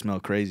that shit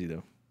smelled crazy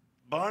though.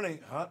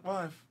 Barney, hot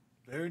wife,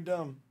 very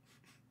dumb.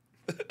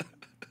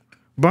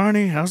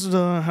 Barney, how does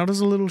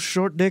a little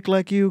short dick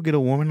like you get a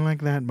woman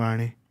like that,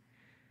 Barney?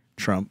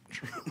 Trump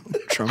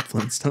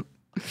Flintstone.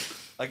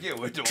 I can't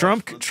wait to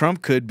watch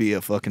Trump could be a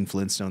fucking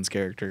Flintstones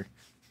character,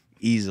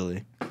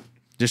 easily.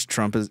 Just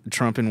Trump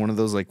in one of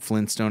those like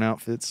Flintstone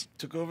outfits.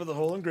 Took over the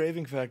whole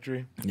engraving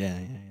factory. Yeah.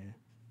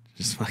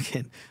 Just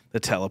fucking the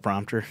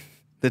teleprompter.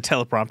 The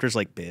teleprompter's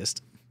like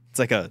pissed. It's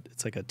like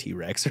a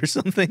T-Rex or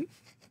something.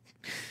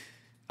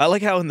 I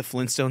like how in the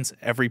Flintstones,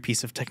 every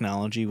piece of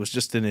technology was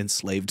just an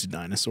enslaved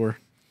dinosaur.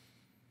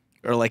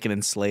 Or like an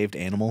enslaved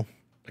animal.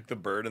 Like the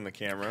bird in the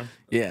camera?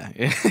 Yeah.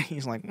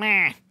 He's like,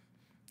 meh,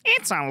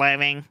 it's a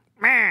living.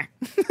 Meh.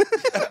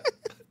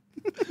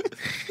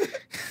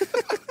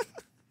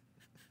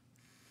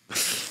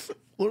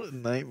 What a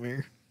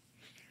nightmare.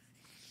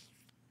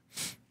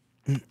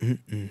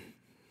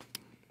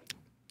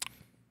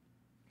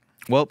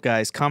 Well,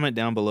 guys, comment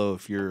down below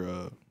if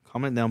you're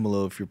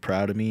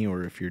proud of me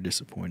or if you're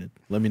disappointed.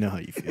 Let me know how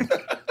you feel.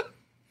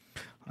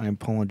 I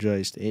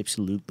apologize to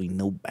absolutely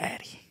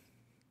nobody.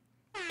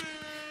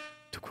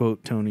 To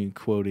quote Tony,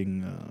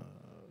 quoting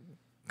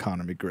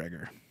Conor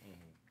McGregor.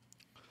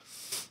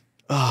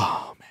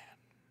 Oh man.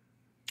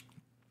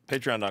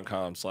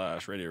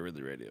 Patreon.com/Radio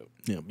Ridley Radio.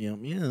 Yep.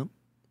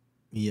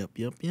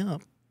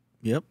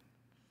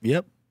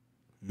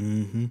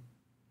 Mm-hmm.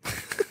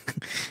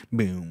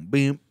 Boom,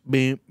 boom,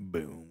 boom,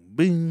 boom,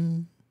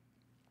 boom.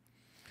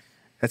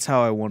 That's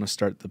how I want to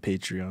start the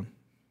Patreon.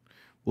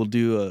 We'll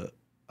do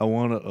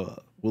we'll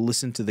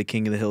listen to the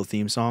King of the Hill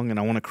theme song, and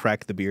I want to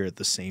crack the beer at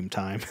the same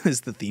time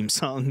as the theme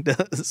song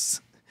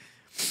does.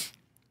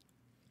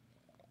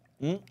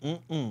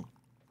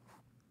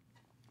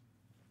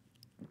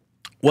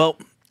 Well,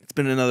 it's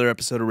been another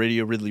episode of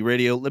Radio Ridley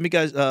Radio. Let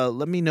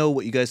me know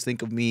what you guys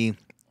think of me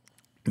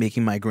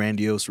making my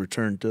grandiose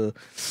return to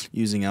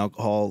using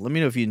alcohol. Let me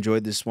know if you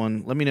enjoyed this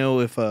one. Let me know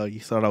if you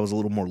thought I was a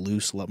little more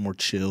loose, a lot more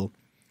chill.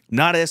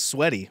 Not as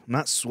sweaty. I'm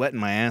not sweating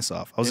my ass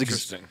off. I was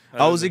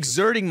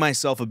exerting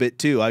myself a bit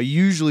too. I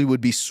usually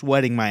would be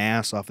sweating my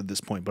ass off at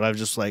this point, but I was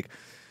just like,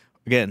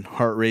 again,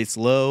 heart rate's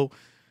low.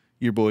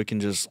 Your boy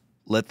can just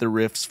let the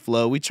riffs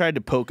flow. We tried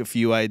to poke a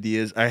few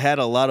ideas. I had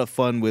a lot of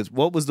fun with,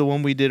 what was the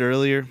one we did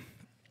earlier?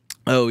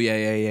 Oh,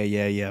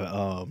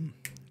 yeah.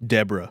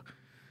 Deborah.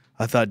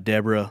 I thought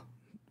Deborah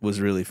was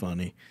really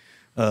funny.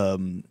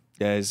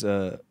 Guys,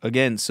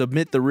 again,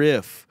 submit the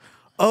riff.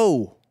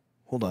 Oh,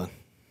 hold on.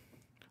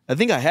 I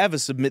think I have a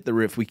submit the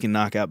riff we can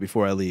knock out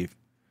before I leave.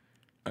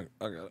 I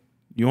got it.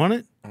 You want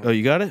it? Oh,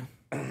 you got it?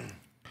 Oh,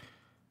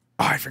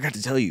 I forgot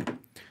to tell you.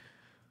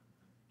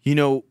 You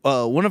know,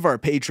 one of our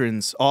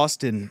patrons,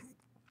 Austin,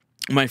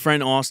 my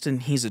friend Austin,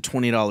 he's a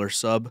 $20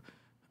 sub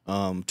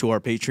to our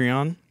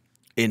Patreon,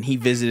 and he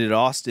visited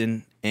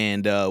Austin,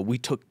 and we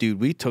took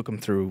him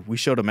through. We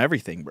showed him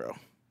everything, bro.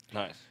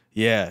 Nice.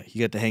 Yeah, he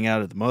got to hang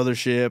out at the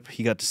mothership.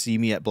 He got to see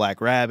me at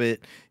Black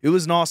Rabbit. It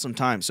was an awesome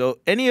time. So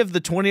any of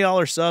the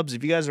 $20 subs,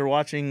 if you guys are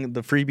watching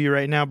the freebie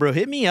right now, bro,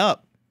 hit me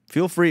up.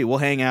 Feel free. We'll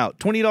hang out.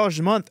 $20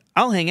 a month,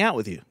 I'll hang out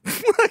with you.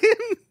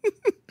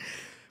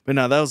 But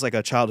no, that was like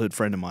a childhood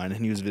friend of mine,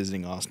 and he was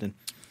visiting Austin.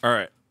 All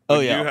right. Oh,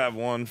 We yeah. do have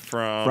one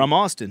from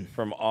Austin.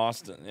 From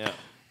Austin, yeah.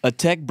 A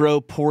tech bro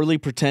poorly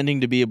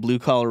pretending to be a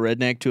blue-collar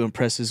redneck to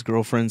impress his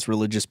girlfriend's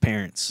religious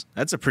parents.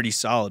 That's a pretty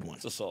solid one.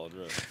 It's a solid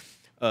riff.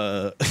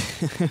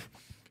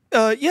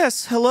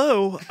 Yes,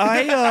 hello.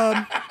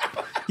 I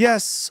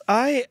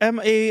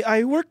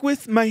work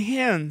with my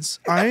hands.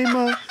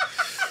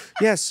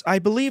 Yes, I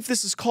believe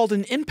this is called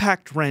an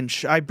impact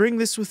wrench. I bring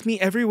this with me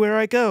everywhere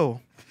I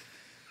go.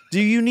 Do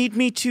you need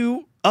me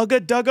to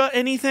ugga-dugga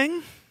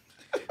anything?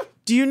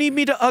 Do you need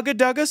me to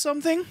ugga-dugga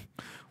something?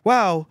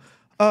 Wow.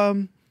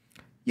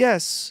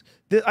 Yes.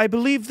 I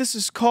believe this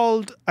is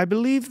called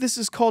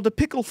a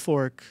pickle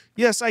fork.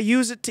 Yes, I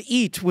use it to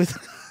eat with.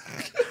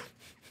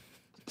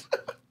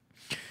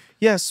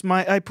 Yes,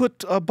 I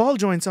put ball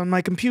joints on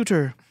my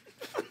computer.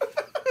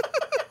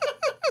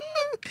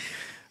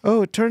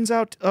 Oh, it turns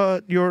out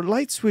your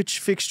light switch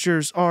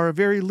fixtures are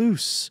very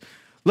loose.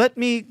 Let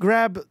me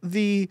grab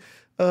the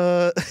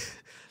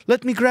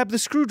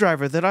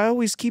screwdriver that I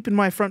always keep in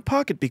my front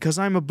pocket because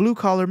I'm a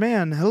blue-collar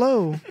man.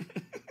 Hello.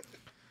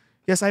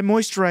 Yes, I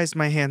moisturized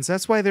my hands.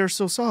 That's why they're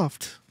so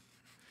soft.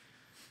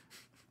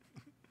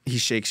 He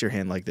shakes your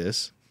hand like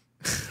this.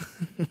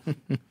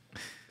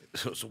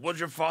 So what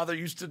your father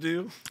used to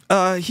do?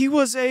 He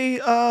worked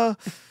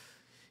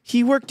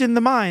in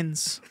the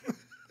mines.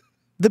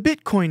 The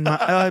Bitcoin,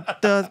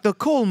 the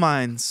coal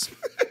mines.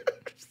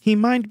 He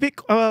mined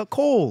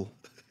coal.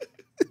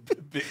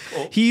 Big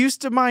coal. He used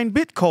to mine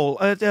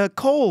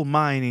coal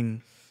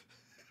mining.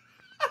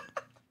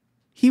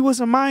 He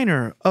was a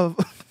miner of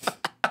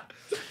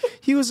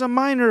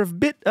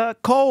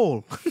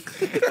coal.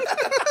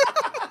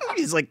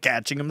 He's like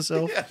catching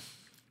himself. Yeah.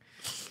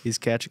 He's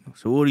catching.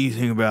 So what do you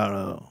think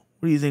about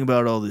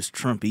all this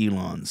Trump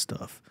Elon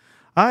stuff?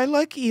 I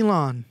like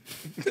Elon.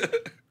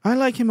 I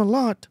like him a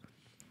lot.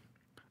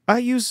 I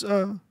use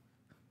the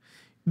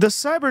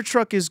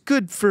Cybertruck is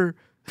good for.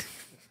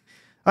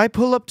 I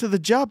pull up to the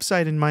job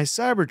site in my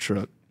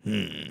Cybertruck.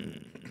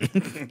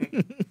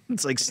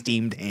 It's like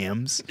steamed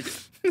hams.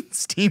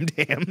 Steamed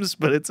hams,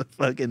 but it's a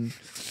fucking.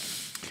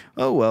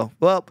 Oh well.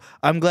 Well,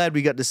 I'm glad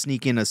we got to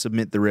sneak in a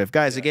submit the riff.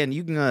 Guys, again,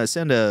 you can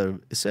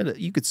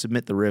you could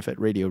submit the riff at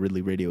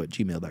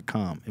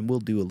radioridleyradio@gmail.com, and we'll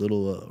do a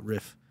little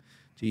riff.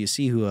 So you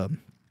see who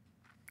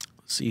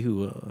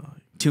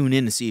tune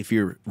in to see if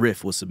your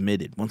riff was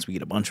submitted once we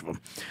get a bunch of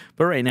them.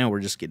 But right now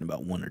we're just getting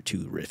about 1 or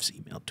 2 riffs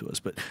emailed to us.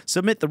 But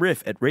submit the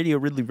riff at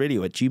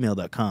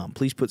radioridleyradio@gmail.com.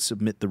 Please put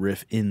submit the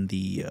riff in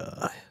the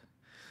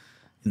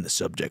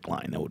subject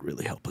line. That would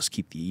really help us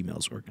keep the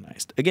emails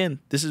organized. Again,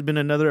 this has been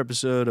another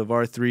episode of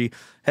R3.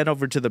 Head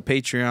over to the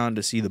Patreon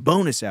to see the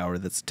bonus hour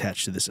that's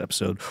attached to this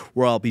episode,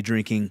 where I'll be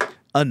drinking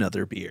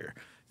another beer.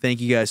 Thank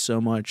you guys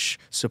so much.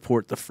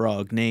 Support the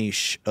Frog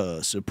Nash.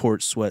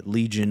 Support Sweat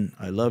Legion.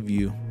 I love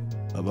you.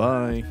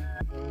 Bye-bye.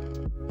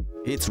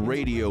 It's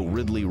Radio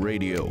Ridley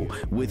Radio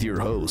with your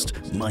host,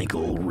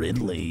 Michael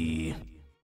Ridley.